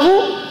انزلناہ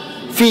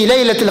فی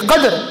لیلۃ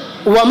القدر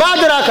وما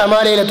ادراک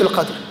ما لیلۃ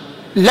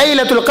القدر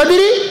لیلۃ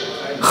القدر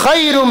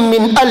خیر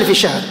من الف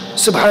شہر.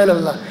 سبحان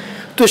اللہ.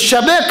 تو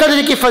شب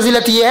قدر کی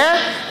فضیلت یہ ہے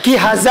کہ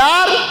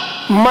 1000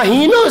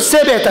 مہینوں سے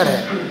بہتر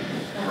ہے.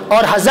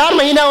 اور 1000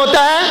 مہینہ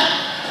ہوتا ہے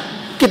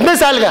کتنے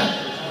سال کا؟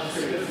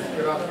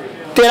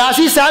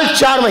 83 سال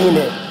 4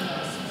 مہینے.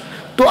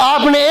 تو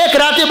آپ نے ایک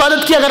رات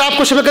عبادت کی, اگر آپ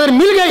کو شب قدر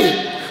مل گئی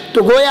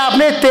تو گویا آپ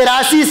نے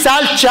 83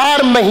 سال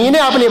 4 مہینے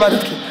آپ نے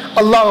عبادت کی.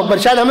 اللہ اکبر.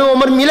 شاید ہمیں وہ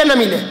عمر ملے نہ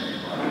ملے.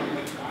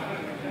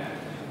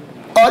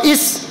 اور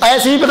اس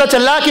آیت سے بھی پتہ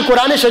چل رہا کہ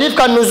قرآن شریف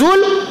کا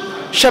نزول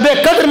شب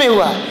قدر میں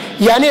ہوا,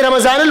 یعنی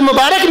رمضان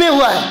المبارک میں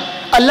ہوا ہے.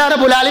 اللہ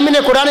رب العالمین نے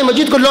قرآن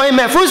مجید کو لوح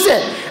محفوظ سے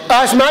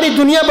آسمانی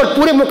دنیا پر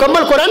پورے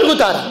مکمل قرآن کو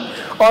اتارا,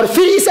 اور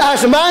پھر اس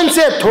آسمان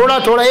سے تھوڑا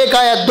تھوڑا 1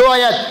 آیت 2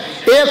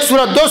 آیت 1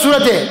 سورت 2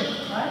 سورتیں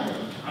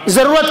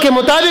ضرورت کے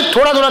مطابق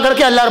تھوڑا تھوڑا کر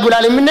کے اللہ رب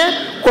العالمین نے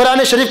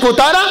قرآن شریف کو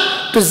اتارا.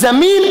 تو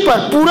زمین پر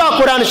پورا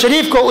قرآن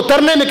شریف کو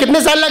اترنے میں کتنے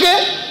سال لگے؟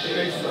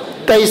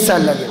 23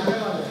 سال لگے.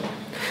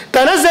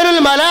 تنزل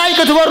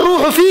الملائکۃ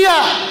والروح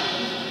فیہا,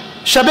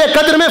 شب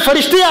قدر میں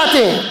فرشتے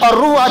آتے ہیں اور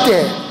روح آتے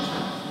ہیں.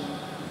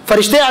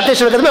 فرشتے آتے ہیں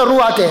شب قدر میں اور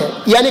روح آتے ہیں,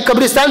 یعنی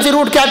قبرستان سے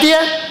روح اٹھ کے آتی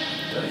ہے.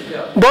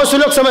 بہت سے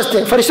لوگ سمجھتے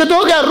ہیں فرشتے تو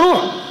ہو گیا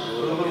روح,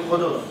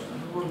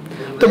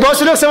 تو بہت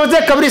سے لوگ سمجھتے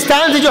ہیں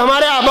قبرستان سے جو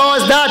ہمارے آباء و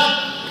اجداد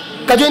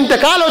کا جو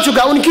انتقال ہو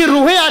چکا ان کی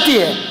روحیں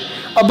آتی ہیں.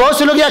 اور بہت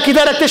سے لوگ یہ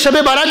عقیدہ رکھتے ہیں شب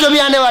بارات جو بھی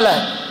آنے والا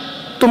ہے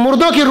تو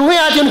مردوں کی روحیں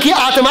آتی ہیں, ان کی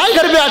آتمائیں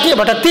گھر پہ آتی ہیں,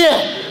 بھٹکتی ہیں.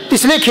 تو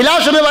اس لیے کھلاؤ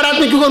شب بارات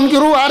میں, کیونکہ ان کی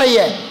روح آ رہی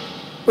ہے,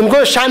 ان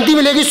کو شانتی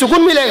ملے گی,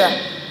 سکون ملے گا.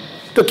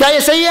 تو کیا یہ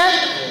صحیح ہے؟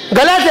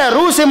 غلط ہے.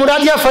 روح سے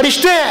مراد یہاں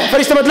فرشتے ہیں.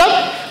 فرشتے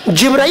مطلب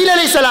جبرائیل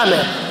علیہ السلام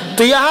ہے.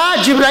 تو یہاں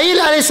جبرائیل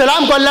علیہ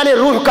السلام کو اللہ نے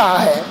روح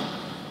کہا ہے.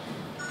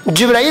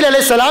 جبرائیل علیہ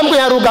السلام کو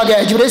یہاں روح کہا گیا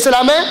ہے. جبرائیل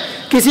السلام ہے,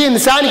 کسی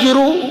انسان کی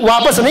روح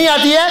واپس نہیں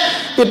آتی ہے.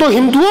 یہ تو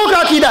ہندوؤں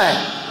کا عقیدہ ہے,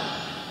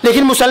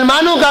 لیکن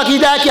مسلمانوں کا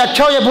عقیدہ ہے کہ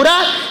اچھا ہو یا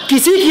برا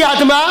کسی کی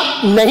آتما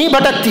نہیں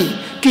بھٹکتی,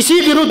 کسی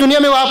کی روح دنیا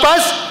میں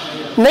واپس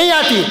نہیں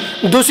آتی.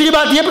 دوسری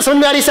بات یہ سمجھ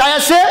میں آ رہی اس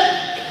آیت سے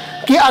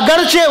کہ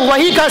اگرچہ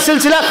وحی کا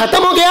سلسلہ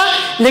ختم ہو گیا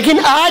لیکن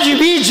آج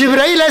بھی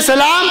جبرائیل علیہ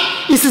السلام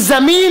اس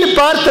زمین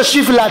پر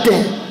تشریف لاتے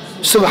ہیں.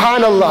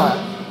 سبحان اللہ.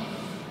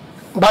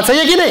 بات صحیح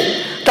ہے کہ نہیں؟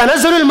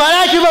 تنزل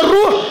الملائکۃ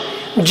والروح,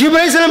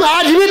 جبرائیل علیہ السلام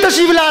آج بھی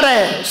تشریف لا رہے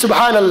ہیں.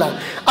 سبحان اللہ.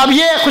 اب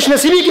یہ خوش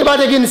نصیبی کی بات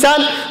ہے کہ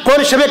انسان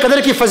کون شب قدر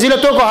کی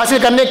فضیلتوں کو حاصل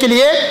کرنے کے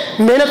لیے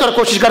محنت اور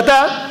کوشش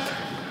کرتا ہے.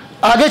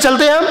 آگے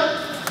چلتے ہیں ہم.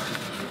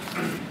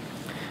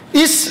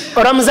 اس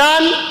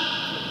رمضان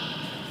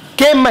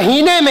کے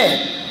مہینے میں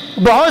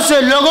بہت سے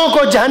لوگوں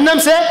کو جہنم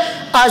سے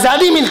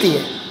آزادی ملتی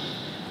ہے.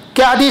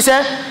 کیا حدیث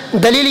ہے؟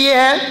 دلیل یہ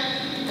ہے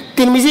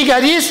ترمذی کی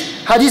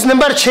حدیث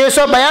نمبر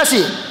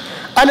 682,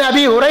 ان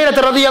ابی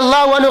ہریرہ رضی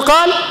اللہ عنہ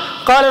قال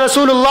قال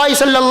رسول اللہ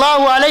صلی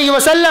اللہ علیہ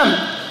وسلم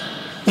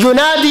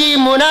ینادی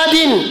مناد,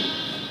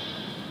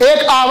 ایک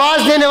آواز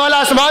دینے والا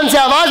آسمان سے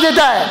آواز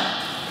دیتا ہے,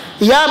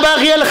 یا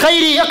باغی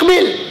الخیر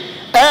اقبل,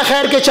 اے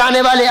خیر کے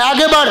چاہنے والے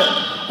آگے بڑھ,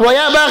 و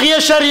یا باغی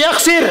الشر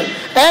اقصر,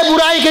 اے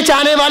برائی کے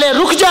چاہنے والے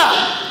رک جا,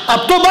 اب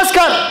تو بس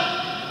کر,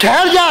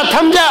 ٹھہر جا,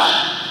 تھم جا.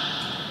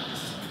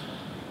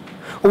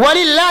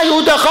 وَلِلَّهِ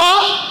عُتَقَاء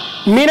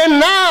مِنَ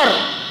النَّارِ,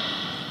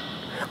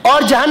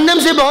 اور جہنم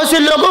سے بہت سے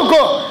لوگوں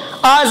کو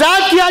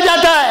آزاد کیا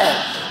جاتا ہے.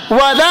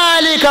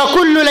 وَذَلِكَ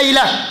كُلُّ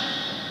لَيْلَةٍ,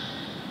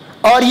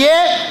 اور یہ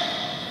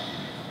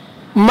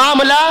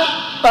معاملہ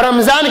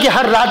رمضان کی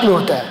ہر رات میں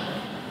ہوتا ہے.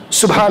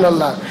 سبحان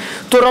اللہ.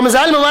 تو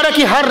رمضان مبارک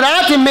کی ہر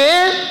رات میں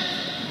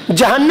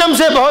جہنم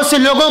سے بہت سے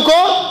لوگوں کو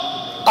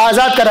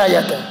آزاد کرایا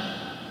جاتا ہے.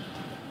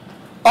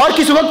 اور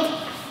کس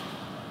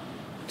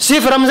وقت؟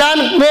 صرف رمضان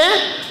میں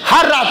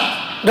ہر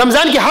رات,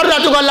 رمضان کی ہر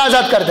راتوں کو اللہ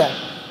آزاد کرتا ہے.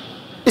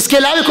 اس کے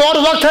علاوہ کوئی اور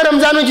وقت ہے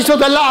رمضان میں جس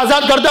وقت اللہ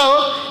آزاد کرتا ہو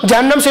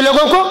جہنم سے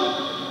لوگوں کو,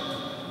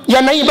 یا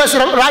نہیں بس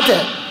رات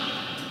ہے؟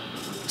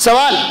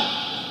 سوال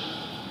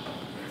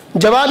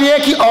جواب یہ ہے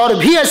کہ اور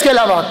بھی ہے اس کے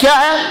علاوہ. کیا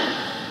ہے؟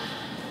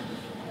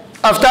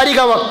 افطاری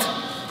کا وقت.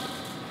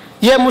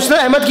 یہ مسند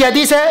احمد کی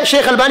حدیث ہے.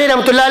 شیخ البانی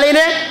رحمۃ اللہ علیہ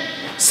نے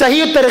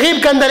صحیح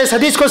ترغیب کے اندر اس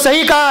حدیث کو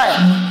صحیح کہا ہے.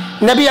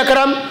 نبی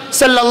اکرم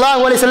صلی اللہ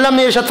علیہ وسلم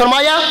نے ارشاد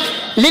فرمایا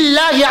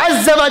للہ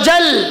عز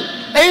وجل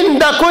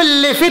عند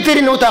کل فطر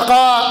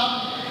اتقاء,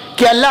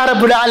 کہ اللہ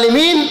رب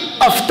العالمین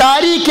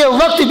افطاری کے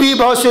وقت بھی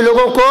بہت سے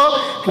لوگوں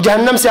کو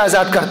جہنم سے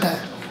آزاد کرتا ہے.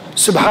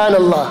 سبحان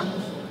اللہ,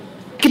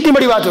 کتنی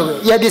بڑی بات ہو گئی.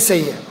 یہ حدیث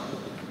صحیح ہے.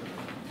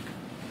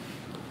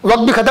 وقت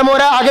بھی ختم ہو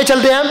رہا ہے, آگے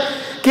چلتے ہیں ہم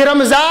کہ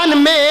رمضان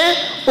میں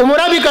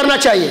عمرہ بھی کرنا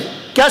چاہیے.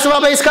 کیا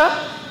ثواب ہے اس کا؟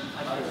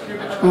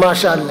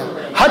 ماشاء اللہ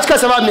حج کا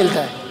ثواب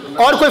ملتا ہے.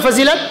 اور کوئی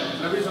فضیلت؟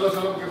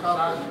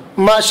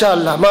 ماشاء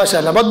اللہ ماشاء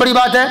اللہ, بہت بڑی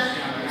بات ہے.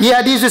 یہ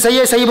حدیث بھی صحیح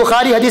ہے, صحیح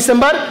بخاری حدیث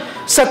نمبر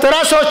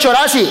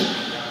 1784.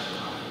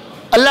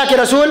 اللہ کے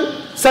رسول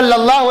صلی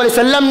اللہ علیہ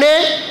وسلم نے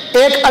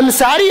ایک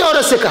انصاری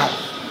عورت سے کہا.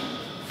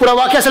 پورا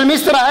واقعہ اصل میں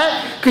اس طرح ہے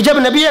کہ جب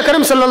نبی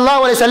اکرم صلی اللہ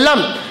علیہ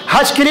وسلم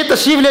حج کے لیے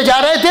تشریف لے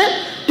جا رہے تھے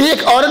تو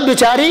ایک عورت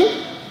بیچاری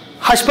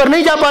حج پر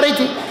نہیں جا پا رہی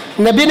تھی.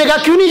 نبی نے کہا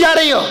کیوں نہیں جا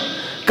رہی ہو؟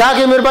 کہا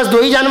کہ میرے پاس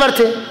 2 ہی جانور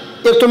تھے,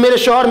 ایک تو میرے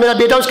شوہر میرا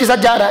بیٹا اس کے ساتھ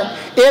جا رہا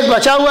ہے, ایک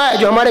بچا ہوا ہے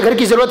جو ہمارے گھر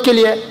کی ضرورت کے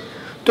لیے ہے.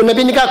 تو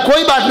نبی نے کہا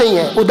کوئی بات نہیں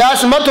ہے,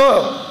 اداس مت ہو.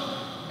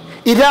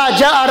 اذا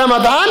جاء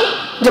رمضان,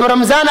 جب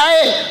رمضان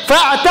آئے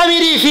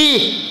فاعتمری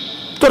فیہ,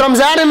 تو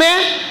رمضان میں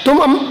تم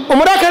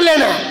عمرہ کر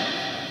لینا.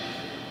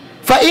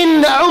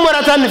 فإن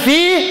عمرة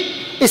فیہ,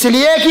 اس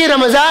لیے کہ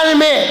رمضان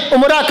میں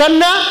عمرہ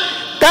کرنا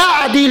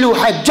تعدیل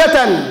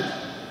حجتاً,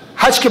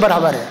 حج کے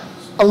برابر ہے.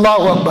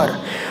 اللہ اکبر.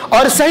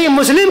 اور صحیح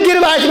مسلم کی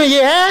روایت میں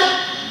یہ ہے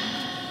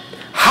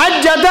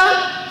حجت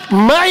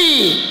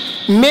معی,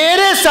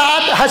 میرے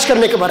ساتھ حج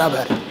کرنے کے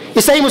برابر.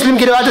 یہ صحیح مسلم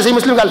کی روایت ہے, صحیح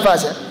مسلم کا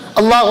الفاظ ہے.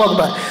 اللہ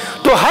اکبر.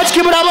 تو حج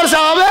کے برابر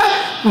ثواب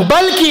ہے,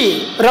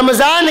 بلکہ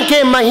رمضان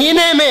کے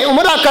مہینے میں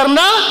عمرہ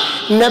کرنا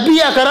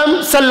نبی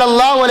اکرم صلی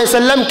اللہ علیہ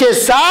وسلم کے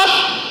ساتھ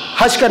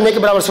حج کرنے کے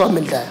برابر ثواب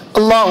ملتا ہے.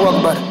 اللہ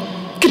اکبر,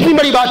 کتنی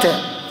بڑی بات ہے.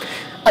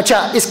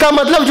 اچھا, اس کا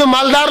مطلب جو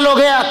مالدار لوگ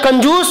ہیں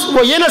کنجوس,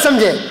 وہ یہ نہ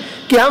سمجھے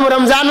کہ ہم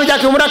رمضان میں جا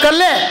کے عمرہ کر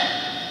لیں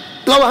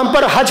تو اب ہم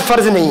پر حج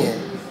فرض نہیں ہے,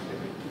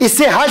 اس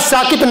سے حج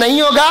ساقط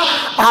نہیں ہوگا.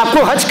 آپ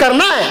کو حج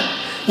کرنا ہے,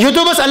 یہ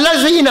تو بس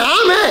اللہ سے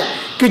انعام ہے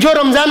کہ جو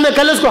رمضان میں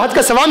کر لے اس کو حج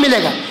کا ثواب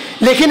ملے گا.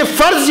 لیکن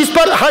فرض جس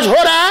پر حج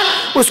ہو رہا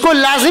ہے اس کو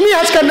لازمی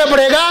حج کرنا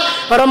پڑے گا.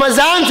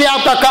 رمضان سے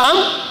آپ کا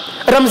کام,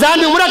 رمضان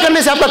میں عمرہ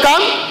کرنے سے آپ کا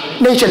کام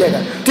نہیں چلے گا.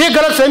 تو یہ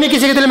غلط فہمی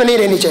کسی کے دل میں نہیں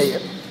رہنی چاہیے.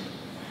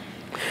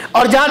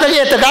 اور جہاں تک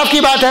اعتکاف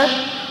کی بات ہے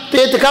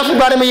تو اعتکاف کے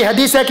بارے میں یہ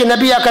حدیث ہے کہ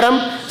نبی اکرم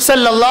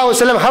صلی اللہ علیہ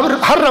وسلم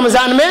ہر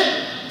رمضان میں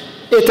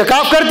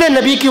اعتکاف کرتے.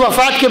 نبی کی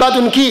وفات کے بعد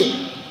ان کی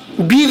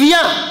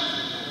بیویاں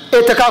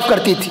اعتکاف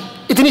کرتی تھی.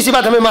 اتنی سی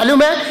بات ہمیں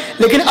معلوم ہے.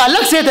 لیکن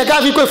الگ سے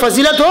اعتکاف کی کوئی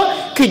فضیلت ہو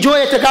کہ جو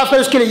اعتکاف کرے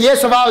اس کے لیے یہ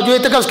ثواب, جو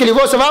اعتکاف اس کے لیے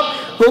وہ ثواب,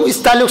 وہ اس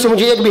تعلق سے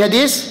مجھے ایک بھی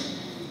حدیث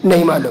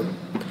نہیں معلوم.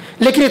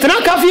 لیکن اتنا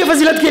کافی ہے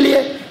فضیلت کے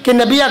لیے کہ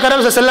نبی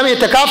اکرم صلی اللہ علیہ وسلم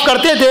اعتکاف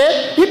کرتے تھے,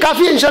 یہ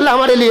کافی ہے انشاءاللہ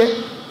ہمارے لیے.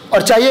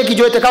 اور چاہیے کہ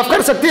جو اعتکاف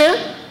کر سکتے ہیں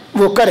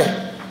وہ کریں.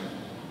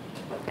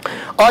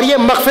 اور یہ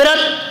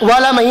مغفرت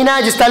والا مہینہ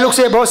ہے جس تعلق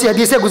سے بہت سی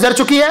حدیثیں گزر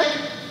چکی ہے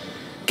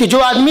کہ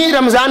جو آدمی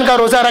رمضان کا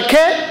روزہ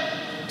رکھے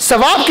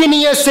ثواب کی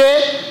نیت سے,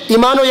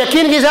 ایمان و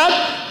یقین کے ساتھ,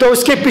 تو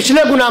اس کے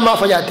پچھلے گناہ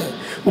معاف ہو جاتے ہیں.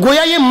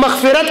 گویا یہ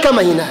مغفرت کا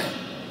مہینہ ہے,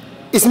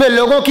 اس میں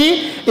لوگوں کی,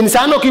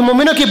 انسانوں کی,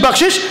 مومنوں کی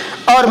بخشش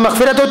اور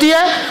مغفرت ہوتی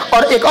ہے.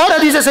 اور ایک اور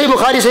حدیث ہے صحیح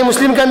بخاری صحیح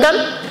مسلم کے اندر,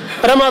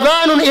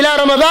 رمضان الی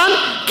رمضان,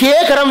 کہ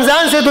ایک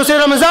رمضان سے دوسرے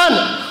رمضان,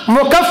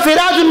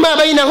 مکفرات ما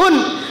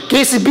بینہن,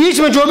 کہ اس بیچ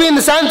میں جو بھی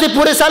انسان سے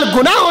پورے سال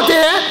گناہ ہوتے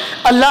ہیں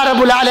اللہ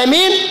رب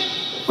العالمین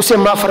اسے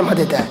معاف فرما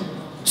دیتا ہے.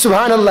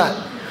 سبحان اللہ.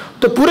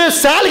 تو پورے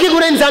سال کے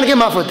گناہ انسان کے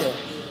معاف ہوتے ہیں.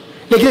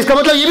 لیکن اس کا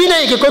مطلب یہ بھی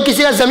نہیں کہ کوئی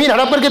کسی کا زمین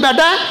ہڑپ کر کے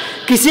بیٹھا ہے,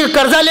 کسی کا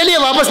قرضہ لے لیا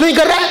واپس نہیں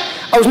کر رہا ہے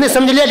اور اس نے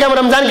سمجھ لیا کہ ہم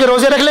رمضان کے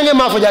روزے رکھ لیں گے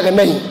معاف ہو جائے گا.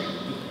 نہیں,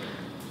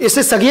 اس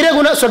سے صغیرہ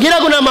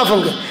گناہ معاف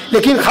ہوں گے.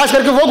 لیکن خاص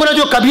کر کے وہ گناہ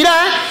جو کبیرہ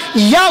ہے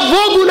یا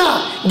وہ گناہ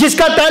جس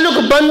کا تعلق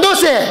بندوں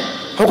سے ہے,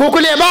 حقوق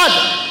العباد,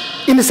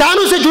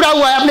 انسانوں سے جڑا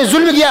ہوا ہے, آپ نے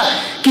ظلم کیا,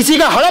 کسی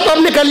کا ہڑپ آپ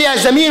نے کر لیا ہے,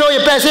 زمین ہو یا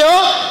پیسے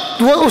ہو,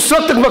 تو وہ اس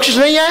وقت تک بخشش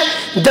نہیں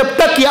ہے جب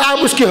تک کہ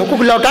آپ اس کے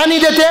حقوق لوٹا نہیں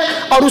دیتے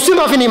اور اس سے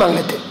معافی نہیں مانگ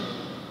لیتے.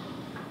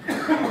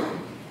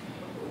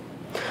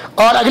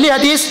 اور اگلی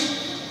حدیث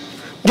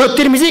جو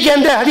ترمذی کے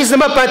اندر حدیث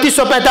نمبر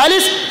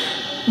 3545,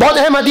 بہت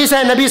اہم حدیث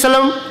ہے.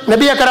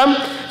 نبی اکرم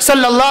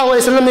صلی اللہ علیہ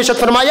وسلم نے ارشاد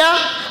فرمایا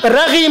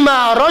رغم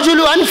رجل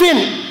انف,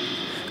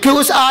 کہ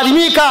اس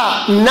آدمی کا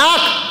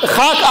ناک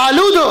خاک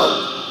آلود ہو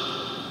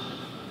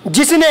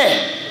جس نے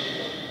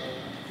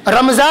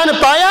رمضان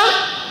پایا,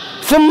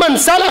 ثم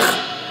انسلخ,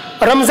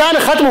 رمضان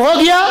ختم ہو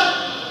گیا,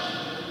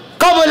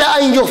 قبل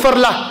ان یغفر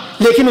لہ,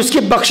 لیکن اس کی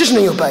بخشش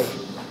نہیں ہو پائی.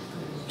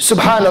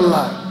 سبحان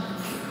اللہ.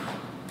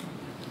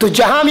 تو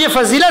جہاں ہم یہ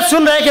فضیلت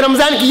سن رہے ہیں کہ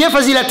رمضان کی یہ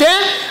فضیلت ہے,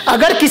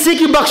 اگر کسی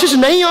کی بخشش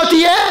نہیں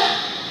ہوتی ہے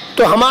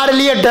تو ہمارے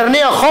لیے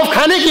ڈرنے اور خوف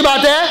کھانے کی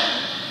بات ہے,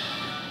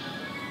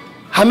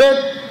 ہمیں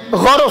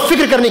غور و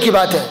فکر کرنے کی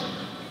بات ہے.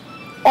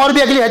 اور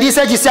بھی اگلی حدیث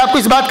ہے جس سے آپ کو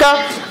اس بات کا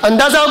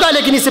اندازہ ہوگا,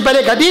 لیکن اس سے پہلے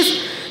ایک حدیث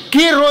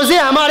کہ روزے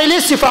ہمارے لیے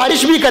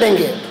سفارش بھی کریں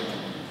گے.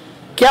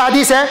 کیا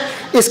حدیث ہے؟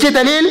 اس کی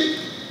دلیل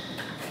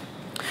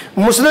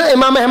مسند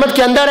امام احمد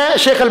کے اندر ہے.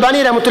 شیخ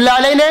البانی رحمۃ اللہ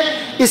علیہ نے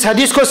اس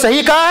حدیث کو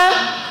صحیح کہا ہے.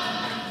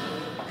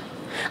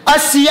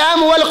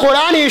 الصیام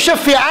والقرآن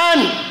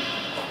یشفعان،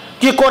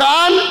 کہ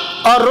قرآن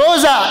اور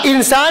روزہ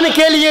انسان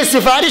کے لیے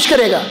سفارش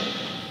کرے گا.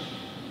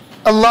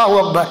 اللہ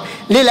اکبر.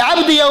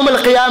 للعبد یوم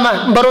القیامہ،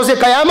 بروز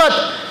قیامت.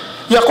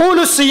 یقول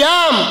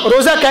الصیام،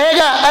 روزہ کہے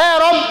گا اے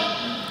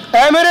رب،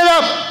 اے میرے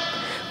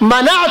رب،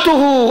 منعتہ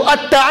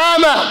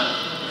الطعام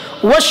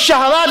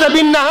والشہوات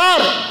بالنہار،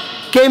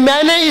 کہ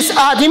میں نے اس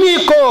آدمی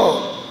کو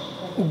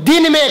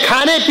دن میں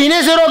کھانے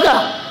پینے سے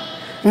روکا،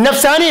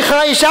 نفسانی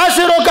خواہشات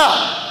سے روکا.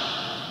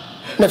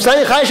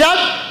 نفسانی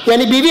خواہشات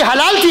یعنی بیوی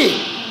حلال تھی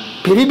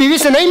پھر بھی بیوی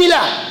سے نہیں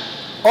ملا،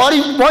 اور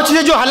بہت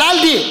چیزیں جو حلال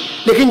تھی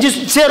لیکن جس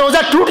سے روزہ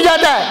ٹوٹ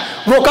جاتا ہے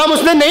وہ کام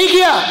اس نے نہیں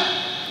کیا.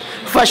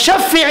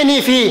 فشفعنی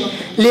فی،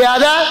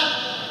 لہذا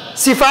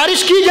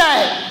سفارش کی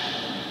جائے،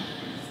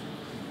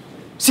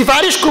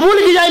 سفارش قبول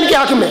کی جائے ان کے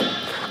حق میں.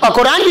 اور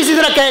قرآن بھی اسی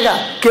طرح کہے گا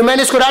کہ میں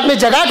نے اس کو رات میں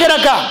جگا کے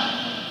رکھا،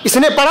 اس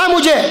نے پڑھا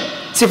مجھے،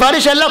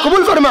 سفارش اللہ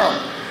قبول فرما.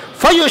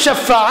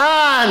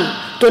 فیشفعان،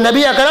 تو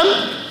نبی اکرم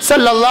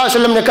صلی اللہ علیہ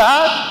وسلم نے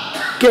کہا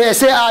کہ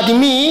ایسے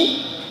آدمی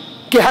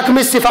کے حق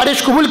میں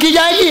سفارش قبول کی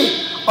جائے گی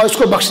اور اس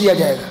کو بخش دیا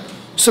جائے گا.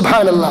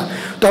 سبحان اللہ.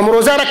 تو ہم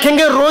روزہ رکھیں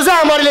گے، روزہ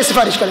ہمارے لیے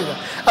سفارش کرے گا.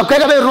 اب کہے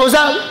گا بھائی روزہ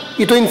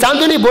یہ تو انسان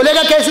تو نہیں، بولے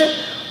گا کیسے؟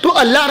 تو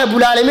اللہ رب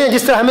العالمین نے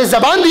جس طرح ہمیں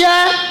زبان دیا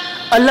ہے،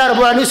 اللہ رب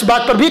العالمین اس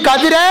بات پر بھی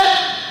قادر ہے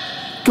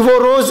کہ وہ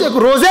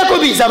روزے کو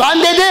بھی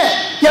زبان دے دے،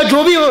 یا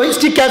جو بھی اس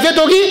کی کیفیت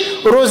ہوگی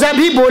روزہ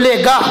بھی بولے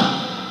گا،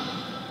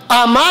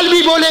 اعمال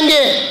بھی بولیں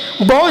گے،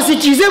 بہت سی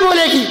چیزیں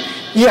بولے گی.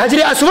 یہ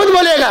حجر اسود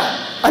بولے گا.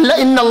 اللہ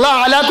ان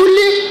اللہ علی کل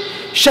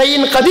شیء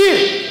قدیر،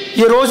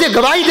 یہ روزے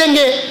گواہی دیں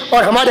گے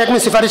اور ہمارے حق میں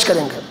سفارش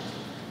کریں گے.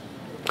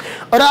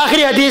 اور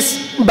آخری حدیث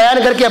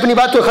بیان کر کے اپنی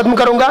بات کو ختم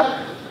کروں گا.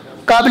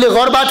 قابل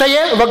غور بات ہے،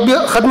 یہ وقت بھی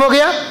ختم ہو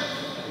گیا.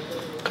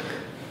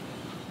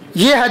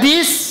 یہ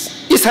حدیث،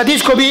 اس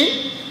حدیث کو بھی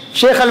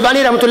شیخ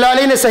البانی رحمۃ اللہ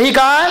علیہ نے صحیح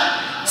کہا ہے،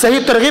 صحیح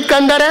ترغیب کے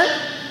اندر ہے.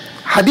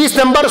 حدیث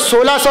نمبر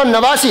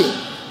 1689.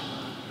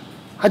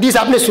 حدیث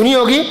آپ نے سنی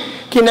ہوگی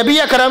کہ نبی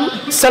اکرم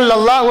صلی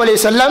اللہ علیہ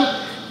وسلم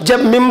جب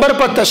ممبر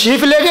پر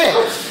تشریف لے گئے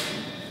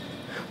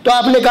تو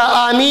آپ نے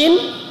کہا آمین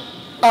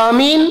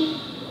آمین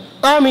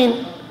آمین.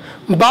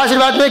 بعض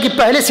روایت میں کہ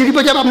پہلے سیڑھی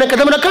پر جب آپ نے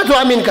قدم رکھا تو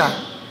آمین کہا،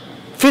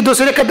 پھر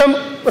دوسرے قدم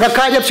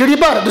رکھا جب سیڑھی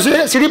پر،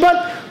 دوسرے سیڑھی پر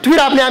تو پھر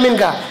آپ نے آمین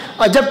کہا،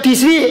 اور جب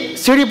تیسری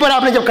سیڑھی پر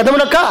آپ نے جب قدم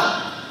رکھا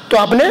تو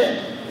آپ نے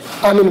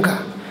آمین کہا.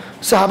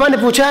 صحابہ نے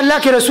پوچھا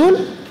اللہ کے رسول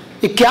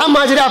یہ کیا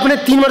ماجرا، آپ نے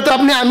 3 مرتبہ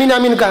آپ نے آمین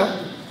آمین کہا.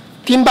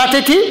 3 باتیں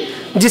تھیں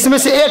جس میں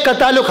سے ایک کا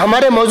تعلق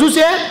ہمارے موضوع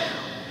سے ہے،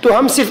 تو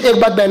ہم صرف ایک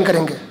بات بیان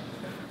کریں گے.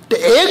 تو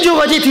ایک جو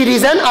وجہ تھی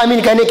ریزن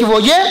آمین کہنے کی،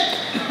 وہ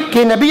یہ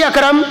کہ نبی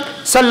اکرم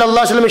صلی اللہ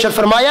علیہ وسلم نے ارشاد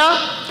فرمایا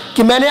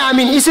کہ میں نے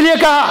آمین اس لیے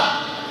کہا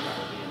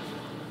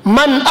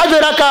من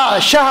ادرک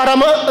شہر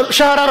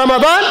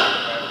رمضان،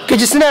 کہ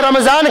جس نے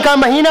رمضان کا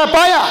مہینہ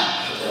پایا،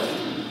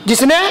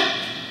 جس نے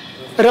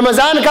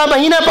رمضان کا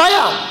مہینہ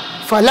پایا،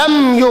 فلم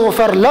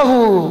یغفر لہ،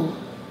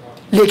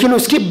 لیکن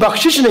اس کی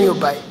بخشش نہیں ہو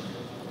پائی،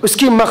 اس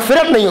کی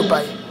مغفرت نہیں ہو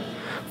پائی،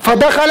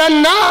 فدخل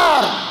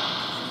النار،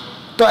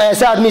 تو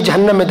ایسا آدمی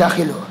جہنم میں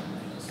داخل ہو.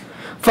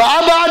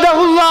 فابعدہ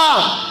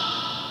اللہ،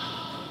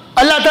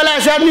 اللہ تعالیٰ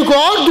ایسے آدمی کو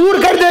اور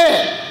دور کر دے.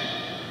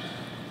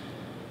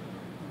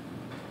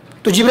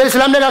 تو جبرائیل علیہ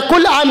السلام نے کہا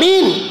کل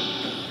آمین.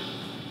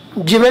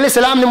 جبرائیل علیہ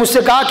السلام نے مجھ سے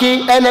کہا کہ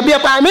اے نبی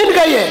آپ آمین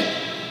کہیے.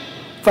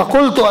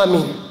 فقلت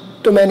آمین،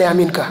 تو میں نے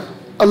آمین کہا.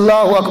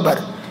 اللہ اکبر.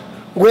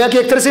 گویا کہ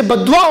ایک طرح سے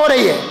بددعا ہو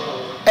رہی ہے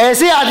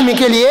ایسے آدمی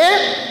کے لیے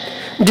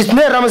جس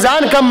نے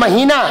رمضان کا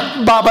مہینہ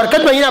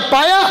بابرکت مہینہ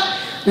پایا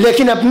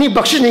لیکن اپنی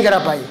بخشش نہیں کرا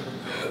پائی،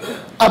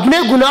 اپنے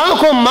گناہوں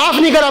کو معاف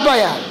نہیں کرا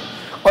پایا.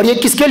 اور یہ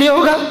کس کے لیے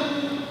ہوگا؟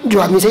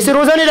 جو آدمی صحیح سے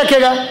روزہ نہیں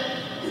رکھے گا،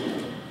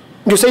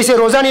 جو صحیح سے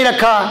روزہ نہیں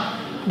رکھا،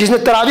 جس نے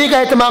تراویح کا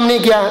اہتمام نہیں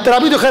کیا.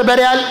 تراویح تو خیر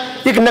بہرحال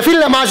ایک نفل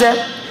نماز ہے،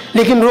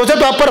 لیکن روزہ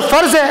تو آپ پر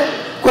فرض ہے.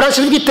 قرآن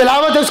شریف کی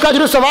تلاوت ہے، اس کا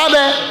اجر و ثواب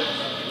ہے،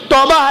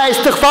 توبہ ہے،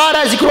 استغفار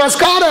ہے، ذکر و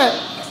اذکار ہے.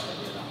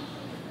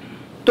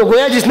 تو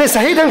گویا جس نے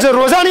صحیح ڈھنگ سے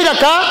روزہ نہیں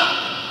رکھا،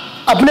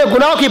 اپنے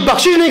گناہوں کی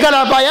بخشش نہیں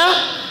کرا پایا،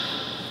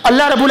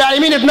 اللہ رب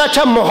العالمین نے اتنا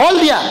اچھا ماحول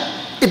دیا،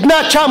 اتنا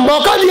اچھا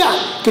موقع دیا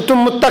کہ تم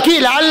متقی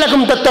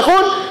لعلکم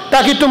تتقون،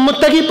 تاکہ تم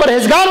متقی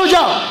پرہیزگار ہو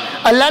جاؤ.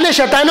 اللہ نے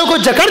شیطانوں کو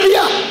جکڑ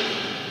دیا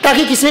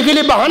تاکہ کسی کے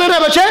لیے بہانہ نہ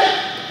بچے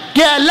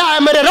کہ اللہ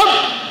میرے رب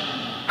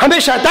ہمیں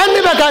شیطان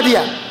نے بہکا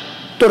دیا.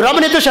 تو رب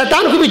نے تو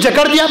شیطان کو بھی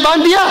جکڑ دیا،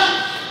 باندھ دیا،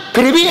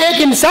 پھر بھی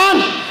ایک انسان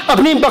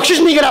اپنی بخشش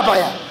نہیں کرا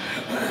پایا،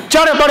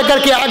 چڑھ بڑھ کر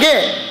کے آگے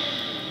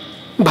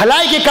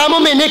بھلائی کے کاموں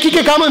میں، نیکی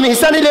کے کاموں میں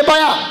حصہ نہیں لے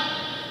پایا،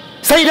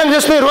 صحیح ڈھنگ سے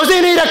اس نے روزے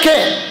نہیں رکھے،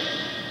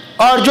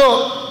 اور جو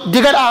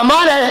دیگر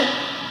اعمال ہیں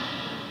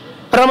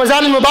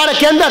رمضان المبارک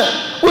کے اندر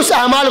اس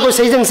اعمال کو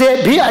صحیح ڈھنگ سے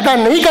بھی ادا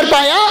نہیں کر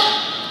پایا.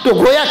 تو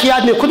گویا کہ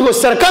آدمی خود وہ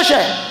سرکش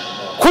ہے،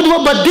 خود وہ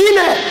بددین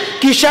ہے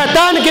کہ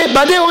شیطان کے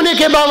بدے ہونے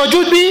کے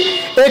باوجود بھی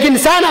ایک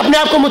انسان اپنے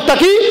آپ کو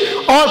متقی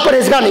اور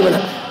پرہیزگار نہیں بنا.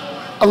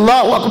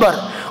 اللہ اکبر.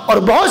 اور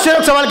بہت سے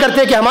لوگ سوال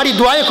کرتے ہیں کہ ہماری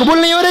دعائیں قبول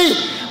نہیں ہو رہی،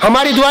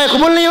 ہماری دعائیں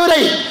قبول نہیں ہو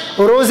رہی.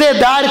 روزے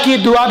دار کی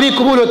دعا بھی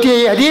قبول ہوتی ہے.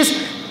 یہ حدیث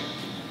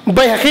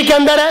بیہقی کے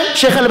اندر ہے.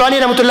 شیخ البانی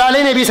رحمۃ اللہ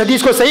علیہ نے بھی اس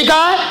حدیث کو صحیح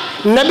کہا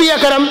ہے. نبی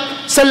اکرم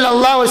صلی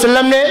اللہ علیہ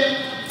وسلم نے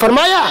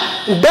فرمایا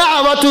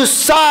دعوت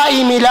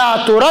الصائم لا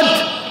ترد،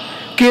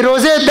 کہ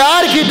روزے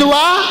دار کی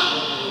دعا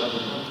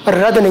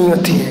رد نہیں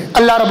ہوتی ہے۔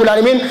 اللہ رب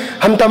العالمین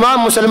ہم تمام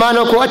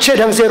مسلمانوں کو اچھے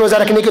ڈھنگ سے روزہ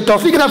رکھنے کی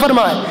توفیق عطا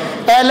فرمائے۔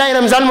 اے اللہ یہ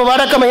رمضان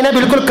مبارک کا مہینہ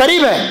بالکل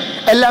قریب ہے،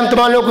 اللہ ہم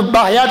تمام لوگوں کو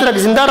باحیات رکھ،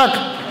 زندہ رکھ،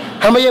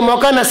 ہمیں یہ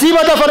موقع نصیب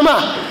عطا فرما،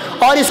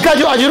 اور اس کا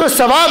جو اجر و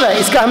ثواب ہے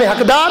اس کا ہمیں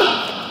حقدار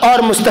اور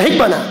مستحق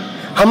بنا،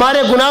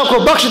 ہمارے گناہوں کو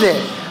بخش دے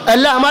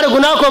اللہ، ہمارے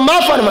گناہوں کو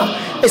معاف فرما،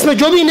 اس میں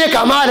جو بھی نیک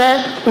اعمال ہے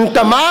ان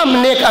تمام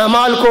نیک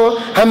اعمال کو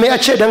ہمیں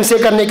اچھے ڈھنگ سے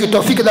کرنے کی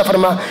توفیق عطا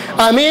فرما،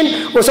 آمین۔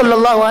 وصلی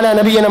اللہ علی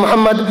نبینا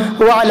محمد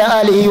وعلی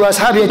آلہ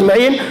واصحابہ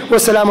اجمعین،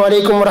 والسلام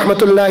علیکم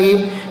ورحمۃ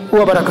اللہ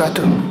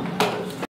وبرکاتہ۔